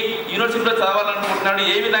మీ యూనివర్సిటీలో చదవాలనుకుంటున్నాడు,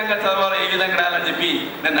 ఏ విధంగా చదవాలో ఏ విధంగా రాయాలని చెప్పి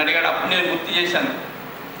నన్ను అడిగాడు. అప్పుడు నేను గుర్తు చేశాను,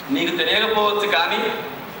 నీకు తెలియకపోవచ్చు కానీ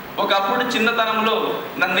ఒకప్పుడు చిన్నతనంలో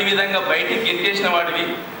నన్ను ఈ విధంగా బయటికి గెంటేసిన వాడివి,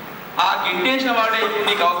 ఆ గెంటేసిన వాడే ఇప్పుడు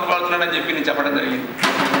నీకు అవసరపడుతున్నాడు అని చెప్పి నేను చెప్పడం జరిగింది.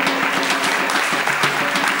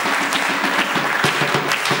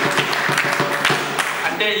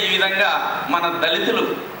 అంటే ఈ విధంగా మన దళితులు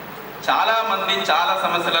చాలామంది చాలా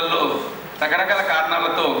సమస్యలలో రకరకాల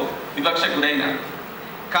కారణాలతో వివక్షకు గురైనారు.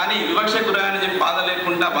 కానీ వివక్ష గురైన చెప్పి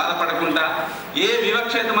బాధపడకుండా ఏ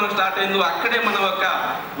వివక్ష అయితే మనకు స్టార్ట్ అయిందో అక్కడే మనం ఒక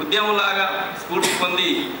ఉద్యమంలాగా స్ఫూర్తి పొంది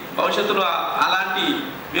భవిష్యత్తులో అలాంటి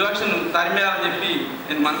వివక్షను తరిమేయాలని చెప్పి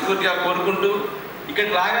నేను మనస్ఫూర్తిగా కోరుకుంటూ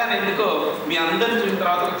ఇక్కడికి రాగానే ఎందుకో మీ అందరిని చూసిన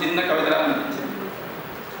తర్వాత ఒక చిన్న కవిత రాయాలనిపించింది.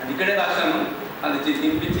 అది ఇక్కడే రాశాను, అది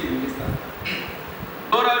వినిపిస్తాను.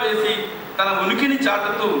 డోరా వేసి తన ఉనికిని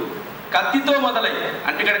చాటుతూ కత్తితో మొదలై,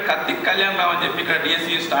 అంటే ఇక్కడ కత్తి కళ్యాణరావు అని చెప్పి ఇక్కడ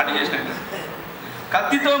డిఎస్సి స్టార్ట్ చేసినాక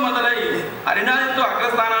కత్తితో మొదలై హరినాథ్తో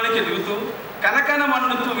అగ్రస్థానానికి ఎదుగుతూ కనకన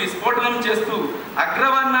మన్నుతూ విస్ఫోటనం చేస్తూ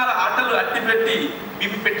అగ్రవర్ణాల ఆటలు అట్టిపెట్టి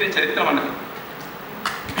బీపి పెట్టిన చరిత్ర మనది.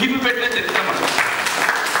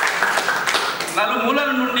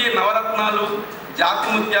 నలుమూలల నుండి నవరత్నాలు,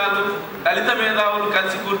 జాతిముత్యాలు, దళిత మేధావులు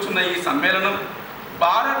కలిసి కూర్చున్న ఈ సమ్మేళనం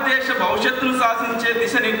భారతదేశ భవిష్యత్తును శాసించే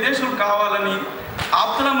దిశ నిర్దేశం కావాలని,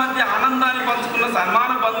 ఆప్తుల మధ్య ఆనందాన్ని పంచుకున్న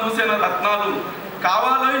సన్మాన బంధుసేన రత్నాలు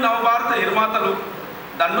కావాలని నవభారత నిర్మాతలు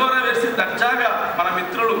దండోర వేసి దర్జాగా మన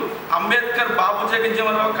మిత్రులు అంబేద్కర్, బాబు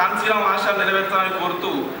జగజ్జీవనరావు కాంశీరాం ఆశలు నెరవేర్చాలని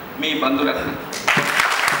కోరుతూ మీ బంధురత్న.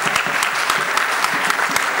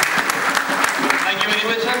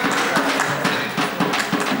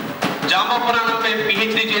 జాంబా పురాణంపై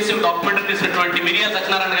పిహెచ్డి చేసి డాక్యుమెంటరీ తీసినటువంటి మిరియా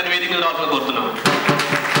సత్యనారాయణ గారి వేదిక మీద రావాలని కోరుతున్నాం.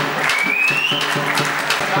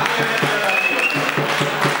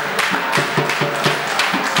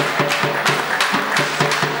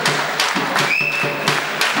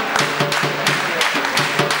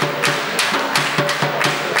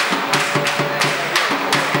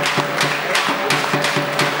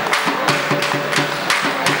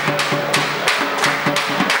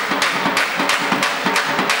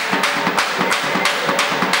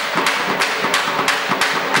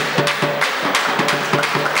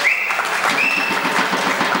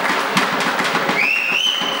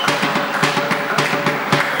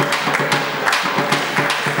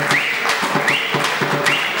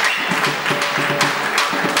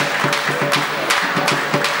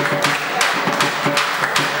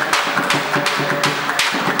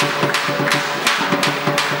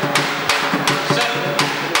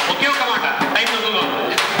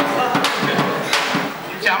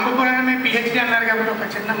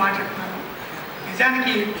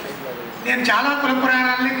 నిజానికి నేను చాలా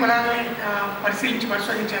కులాలని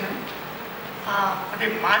పరిశోధించాను. అంటే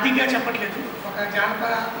మాదిగా చెప్పట్లేదు, ఒక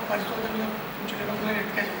జానపద పరిశోధనలో కొంచెం నిబంధనలు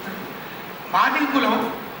ఎట్టుగా చెప్తాను. మాదిగ కులం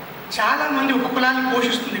చాలామంది ఉప కులాన్ని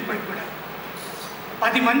పోషిస్తుంది. ఇప్పటికి కూడా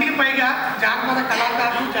 10 మందికి పైగా జానపద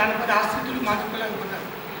కళాకారులు, జానపద ఆశ్రితులు మాదిగ కులాలు ఉన్నారు.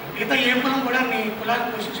 మిగతా ఏ కులం కూడా మీ కులాన్ని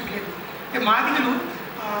పోషించట్లేదు. అంటే మాదిగలు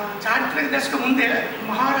చారిత్రక దశకు ముందే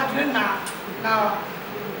మహారాజులే నా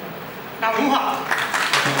ఊహ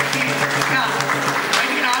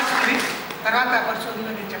బయటికి రావాల్సింది. తర్వాత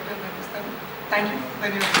పరిశోధనలో నేను చెప్పడానికి ప్రయత్నిస్తాను. థ్యాంక్ యూ,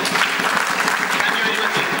 ధన్యవాదాలు.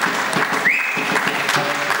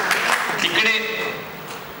 ఇక్కడే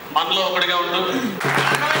మనలో ఒకటిగా ఉంటూ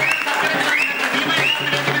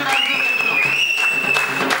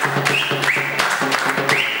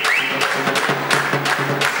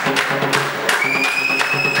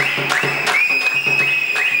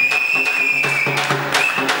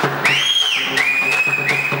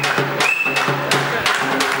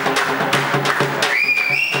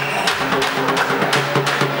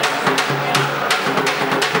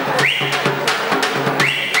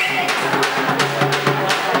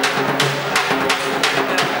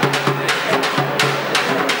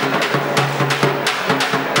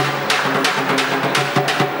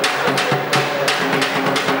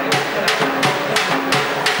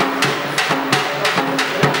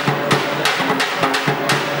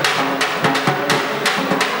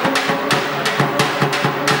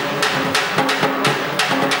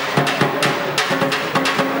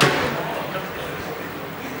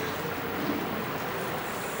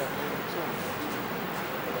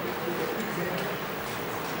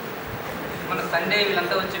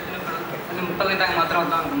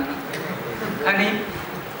కానీ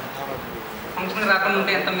ఫంక్షన్ రాకుండా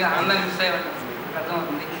ఉంటే ఎంత మీరు ఆనందాన్ని మిస్ అయ్యేవాళ్ళు నాకు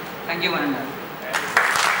అర్థమవుతుంది. థ్యాంక్ యూ అన్నారు.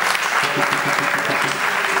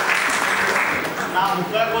 నా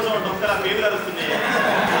ముగ్గుల కోసం డొక్కల మీద కలుస్తుంది.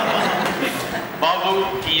 బాబు,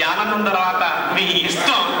 ఈ ఆనందం తర్వాత మీ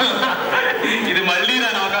ఇష్టం. ఇది మళ్ళీ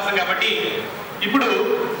రాని అవకాశం కాబట్టి ఇప్పుడు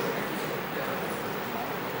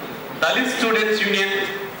Dalit students union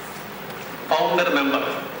founder member.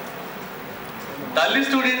 Dalit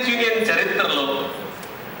students union చరిత్రలో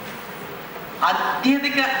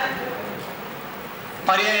అత్యధిక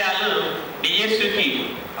పర్యాయాలు డిఎస్యుకి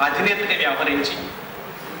అధినేతగా వ్యవహరించి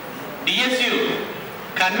డిఎస్యు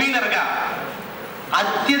కన్వీనర్గా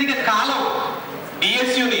అత్యధిక కాలం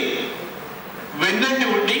డిఎస్యుని వెన్నంటి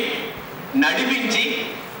ఉండి నడిపించి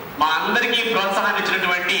మా అందరికీ ప్రోత్సాహాన్ని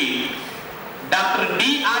ఇచ్చినటువంటి డాక్టర్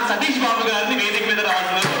డిఆర్ సతీష్ బాబు గారిని వేదిక మీద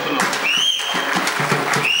రావాల్సిన కోరుతున్నాం.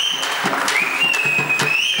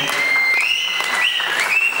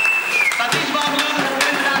 సతీష్ బాబు గారు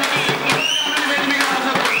సత్కరించడానికి వేదిక మీద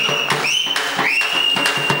రావాల్సిన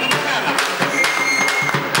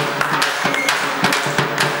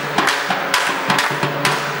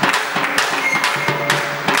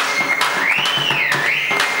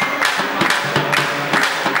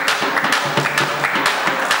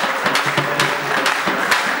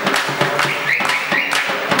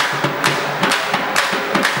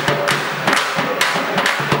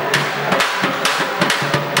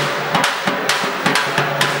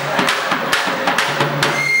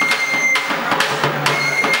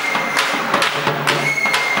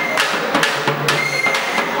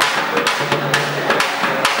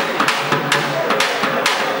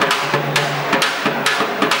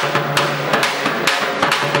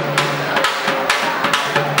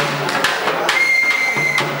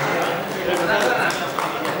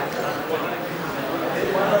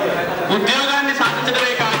ఉద్యోగాన్ని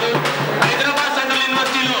సాధించడమే కాదు, హైదరాబాద్ సెంట్రల్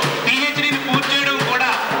యూనివర్సిటీలో పిహెచ్డిని పూర్తి చేయడం కూడా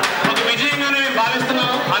ఒక విజయంగానే మేము భావిస్తున్నాం.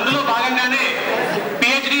 అందులో భాగంగానే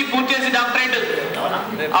పిహెచ్డి పూర్తి చేసి డాక్టరేట్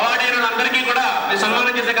అవార్డు అయిన అందరికీ కూడా మేము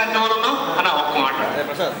సన్మానం చేసే కార్యక్రమంలో ఉన్నాం. అన్న ఒక్క మాట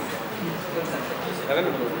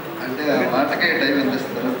అంటే ఆ మాటకే టైం ఎంత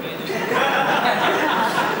ఇస్తారు?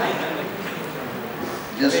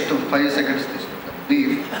 జస్ట్ 5 seconds తీసుకుంటాం.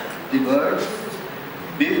 Beef. The word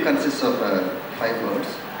beef consist of 5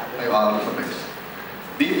 words, 5 alphabets.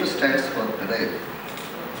 Beef stands for brave.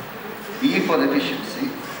 E for efficiency,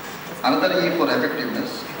 another E for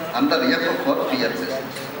effectiveness, another F for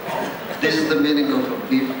fearlessness. This is the meaning of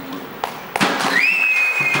beef food.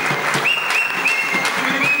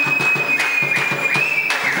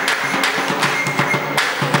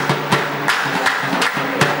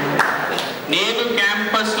 నేను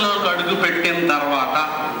క్యాంపస్లో అడుగు పెట్టిన తర్వాత,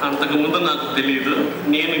 అంతకుముందు నాకు తెలియదు,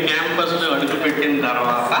 నేను క్యాంపస్లో అడుగు పెట్టిన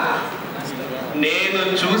తర్వాత నేను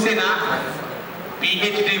చూసిన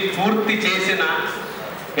పిహెచ్డి పూర్తి చేసిన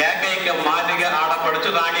ఏకైక మాదిగ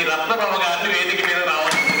ఆడపడుచు రాణి రత్నబాబు గారిని వేదిక మీద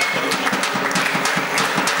రావాల్సింది.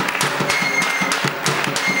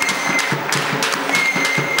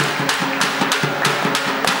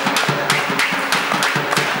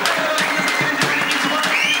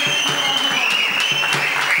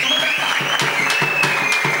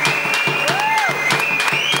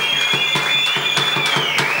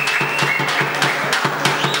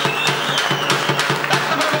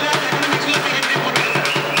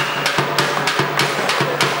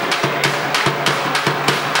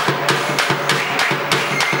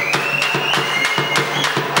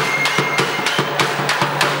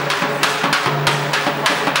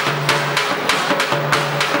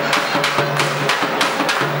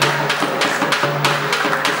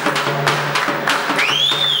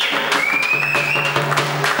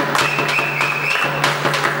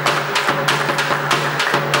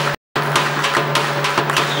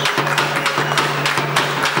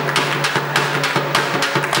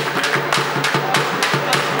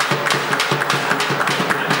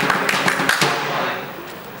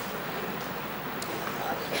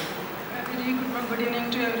 Good evening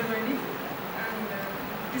to everybody. And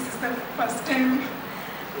this is the first time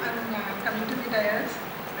I'm coming to the dais.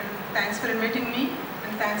 And thanks for inviting me,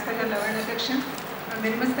 and thanks for your love and affection. I'm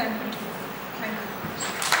very much thankful to you. Thank you.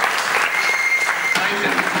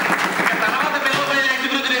 తర్వాత పిల్లలపై వ్యక్తి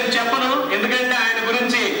గురించి నేను చెప్పను, ఎందుకంటే ఆయన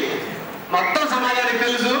గురించి మొత్తం సమాజానికి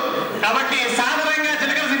తెలుసు. కాబట్టి సాధారణంగా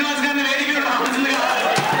చిలకల శ్రీనివాస్ గారిని వేదిక రావాల్సిందిగా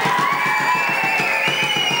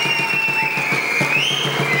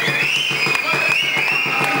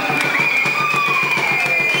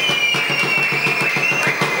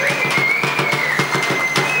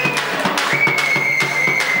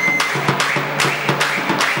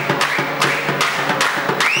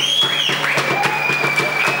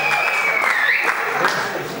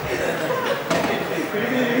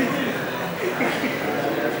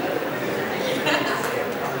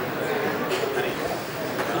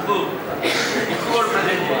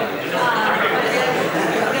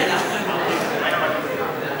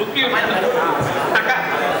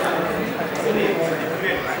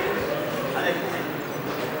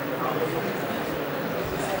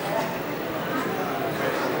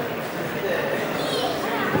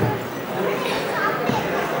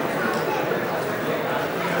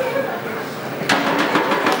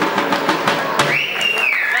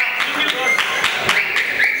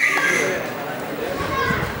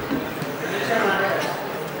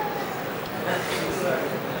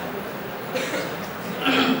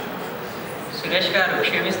సురేష్ గారు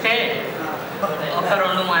క్షమిస్తే ఒక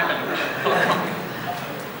 2 మాటలు.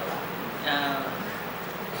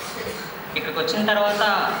 ఇక్కడికి వచ్చిన తర్వాత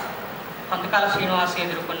కొంతకాల శ్రీనివాస్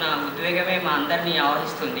ఎదుర్కొన్న ఉద్వేగమే మా అందరినీ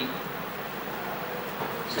ఆవహిస్తుంది.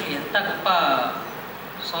 అసలు ఎంత గొప్ప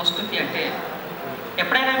సంస్కృతి అంటే,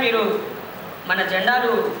 ఎప్పుడైనా మీరు మన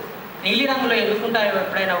జెండాలు నీలిరంగులో ఎందుకుంటారో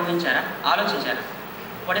ఎప్పుడైనా ఊహించారా, ఆలోచించారా?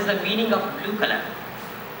 What is the meaning of blue colour?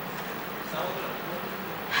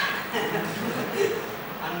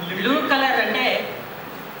 Blue colour అంటే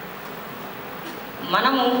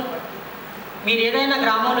మనము మీరు ఏదైనా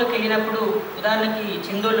గ్రామంలోకి వెళ్ళినప్పుడు, ఉదాహరణకి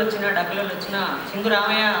చిందోళ్ళు వచ్చినా డబ్బులోళ్ళు వచ్చినా, చిందు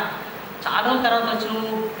రామయ్య చాలా రోజుల తర్వాత వచ్చిన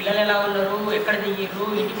పిల్లలు ఎలా ఉన్నారు, ఎక్కడ దిగారు,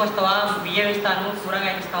 ఇంటికి వస్తావా, బియ్యం ఇస్తాను,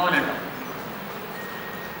 కూరగాయలు ఇస్తావు అని అంటాం.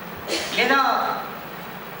 లేదా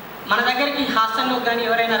మన దగ్గరికి హాస్టల్లో కానీ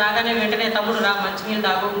ఎవరైనా రాగానే వెంటనే తమ్ముడు రా మంచినీళ్ళు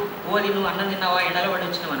తాగు, నువ్వు అన్నం తిన్నావా, ఎండలో పడి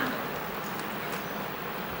వచ్చినావు అని అంటాం.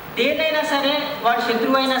 దేన్నైనా సరే వాడు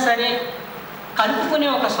శత్రువు అయినా సరే కలుపుకునే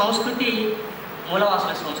ఒక సంస్కృతి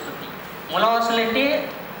మూలవాసుల సంస్కృతి. మూలవాసులు అంటే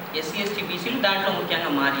ఎస్సీ ఎస్టీ బీసీలు, దాంట్లో ముఖ్యంగా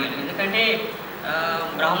మాదిగలు. ఎందుకంటే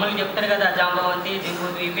బ్రాహ్మణులు చెప్తారు కదా, జాంబవంతి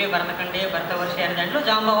జంబూద్వీపే భరతఖండే భరతవర్షి అనే దాంట్లో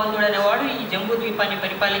జాంబవంతుడు అనేవాడు ఈ జంబూద్వీపాన్ని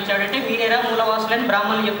పరిపాలించాడంటే మీరేరా మూలవాసులని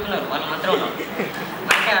బ్రాహ్మణులు చెప్తున్నారు వాళ్ళ మంత్రంలో.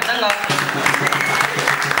 మనకి అర్థం కాదు.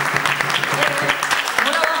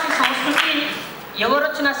 మూలవాసి సంస్కృతి ఎవరు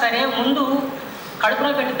వచ్చినా సరే ముందు కడుపులో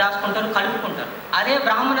పెట్టి దాచుకుంటారు, కలుపుకుంటారు. అదే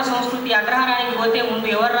బ్రాహ్మణ సంస్కృతి అగ్రహారానికి పోతే ముందు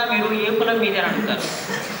ఎవర్రా మీరు, ఏ కులం మీదే అని అడుగుతారు.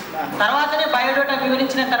 తర్వాతనే బయోడేటా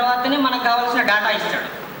వివరించిన తర్వాతనే మనకు కావాల్సిన డేటా ఇస్తాడు.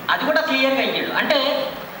 అది కూడా క్లియర్గా ఇయ్యాడు. అంటే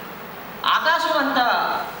ఆకాశం అంత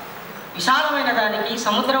విశాలమైన దానికి,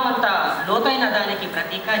 సముద్రం అంత లోతైన దానికి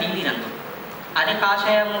ప్రతీక నీలి రంగు. అదే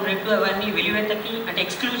కాషాయం, రెడ్ అవన్నీ వెలివేతకి అంటే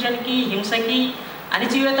ఎక్స్క్లూజన్కి, హింసకి,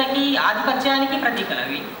 అణిచివేతకి, ఆధిపత్యానికి ప్రతీకలు.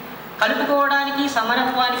 అవి కలుపుకోవడానికి,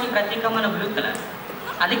 సమానత్వానికి ప్రతీక మన బ్లూ కలర్.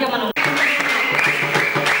 అందుకే మనం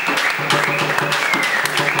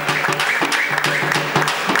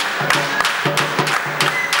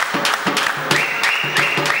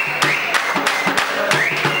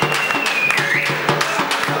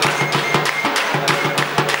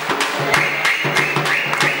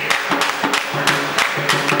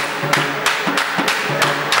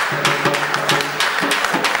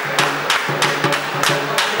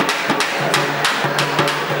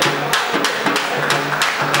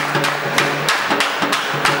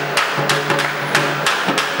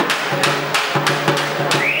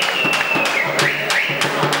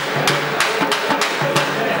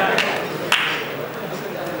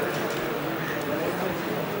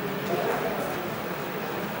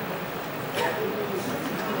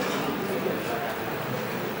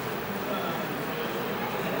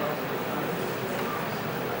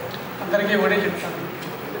అందరికీ ఒకటే చెప్తాను,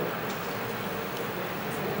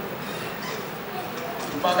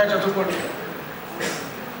 బాగా చదువుకోండి.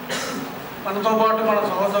 మనతో పాటు మన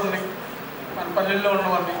సహోదరుని, మన పల్లెల్లో ఉన్న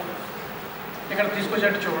వాళ్ళని ఇక్కడ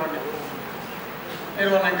తీసుకొచ్చేట్టు చూడండి. మీరు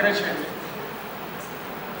వాళ్ళని ఎంకరేజ్ చేయండి,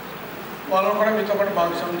 వాళ్ళని కూడా మీతో పాటు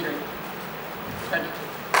భాగస్వామ్యం చేయండి. Thank you.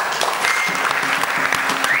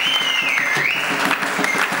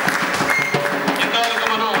 ఇంతవరకు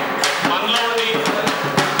మనం మనలో ఉండి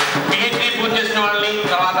పిహెచ్డీ పూర్తి చేసిన వాళ్ళని,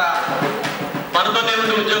 తర్వాత మనతోనే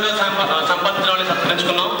ఉండి ఉద్యోగాలు సంపాదించిన వాళ్ళని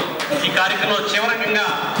సత్కరించుకున్నాం. ఈ కార్యక్రమంలో చివరకంగా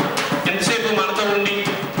ఎంతసేపు మనతో ఉండి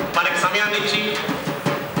మనకి సమయాన్ని ఇచ్చి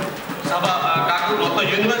సభ కాకుండా మొత్తం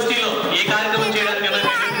యూనివర్సిటీలో ఏ కార్యక్రమం చేయడానికి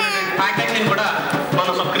ఫ్యాకల్టీని కూడా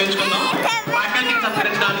మనం సత్కరించుకుందాం. ఫ్యాకల్టీని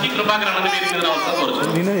సత్కరించడానికి కృపాకర్ అన్న వేదిక మీద రావాల్సిన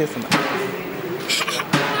కోరుతున్నాం.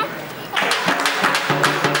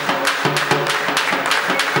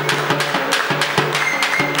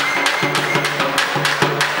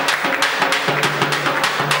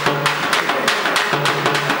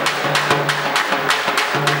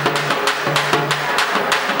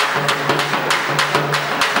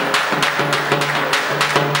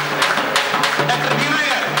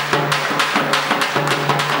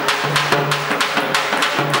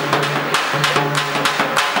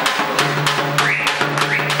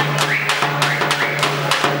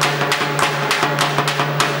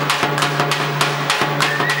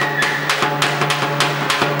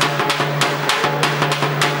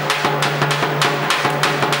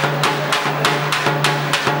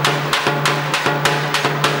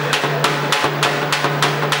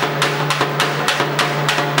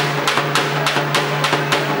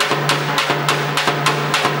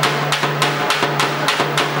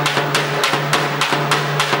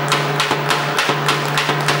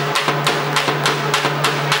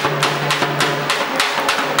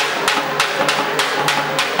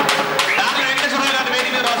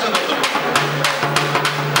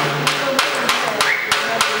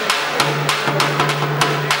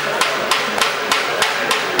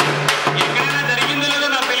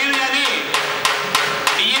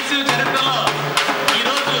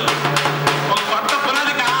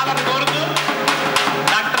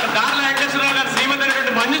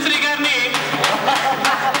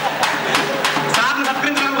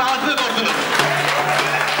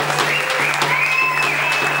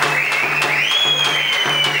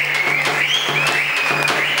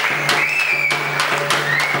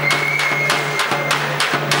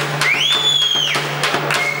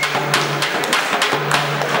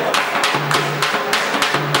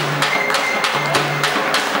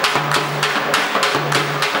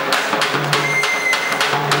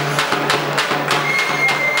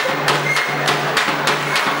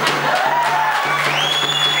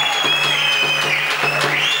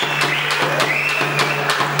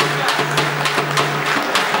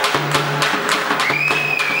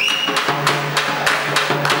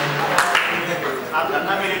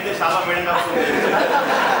 చాలా వేడిగా ఉంది.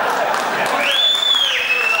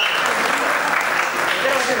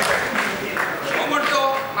 మొమెంటో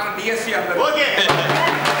మన డిఎస్సి అందరూ ఓకే.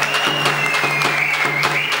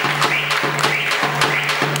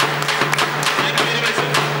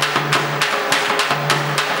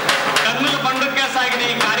 కర్నూలు పండుగగా సాగిన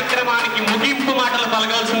ఈ కార్యక్రమానికి ముగింపు మాటలు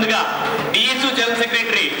పలకాల్సిందిగా డిఎస్యు జనరల్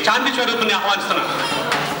సెక్రటరీ శాంతి స్వరూపుని ఆహ్వానిస్తున్నారు.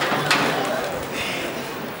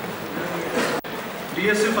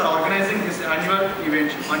 DSU for organizing this annual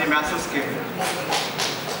event on a massive scale.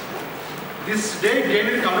 This day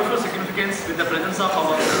gained colorful significance with the presence of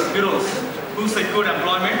our heroes who secured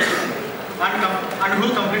employment and who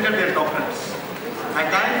completed their doctorates. I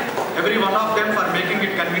thank every one of them for making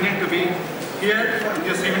it convenient to be here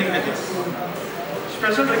this evening with us.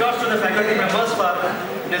 Special regards to the faculty members for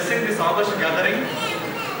blessing this August gathering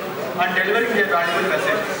and delivering their valuable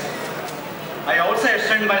messages. I also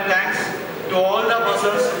extend my thanks to all the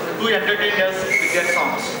persons who entertained us with their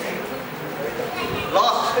songs.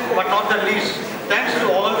 Last but not the least, thanks to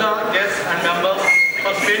all the guests and members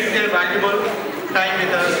for spending their valuable time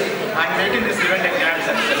with us and making this event a grand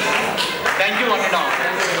success. Thank you one and all.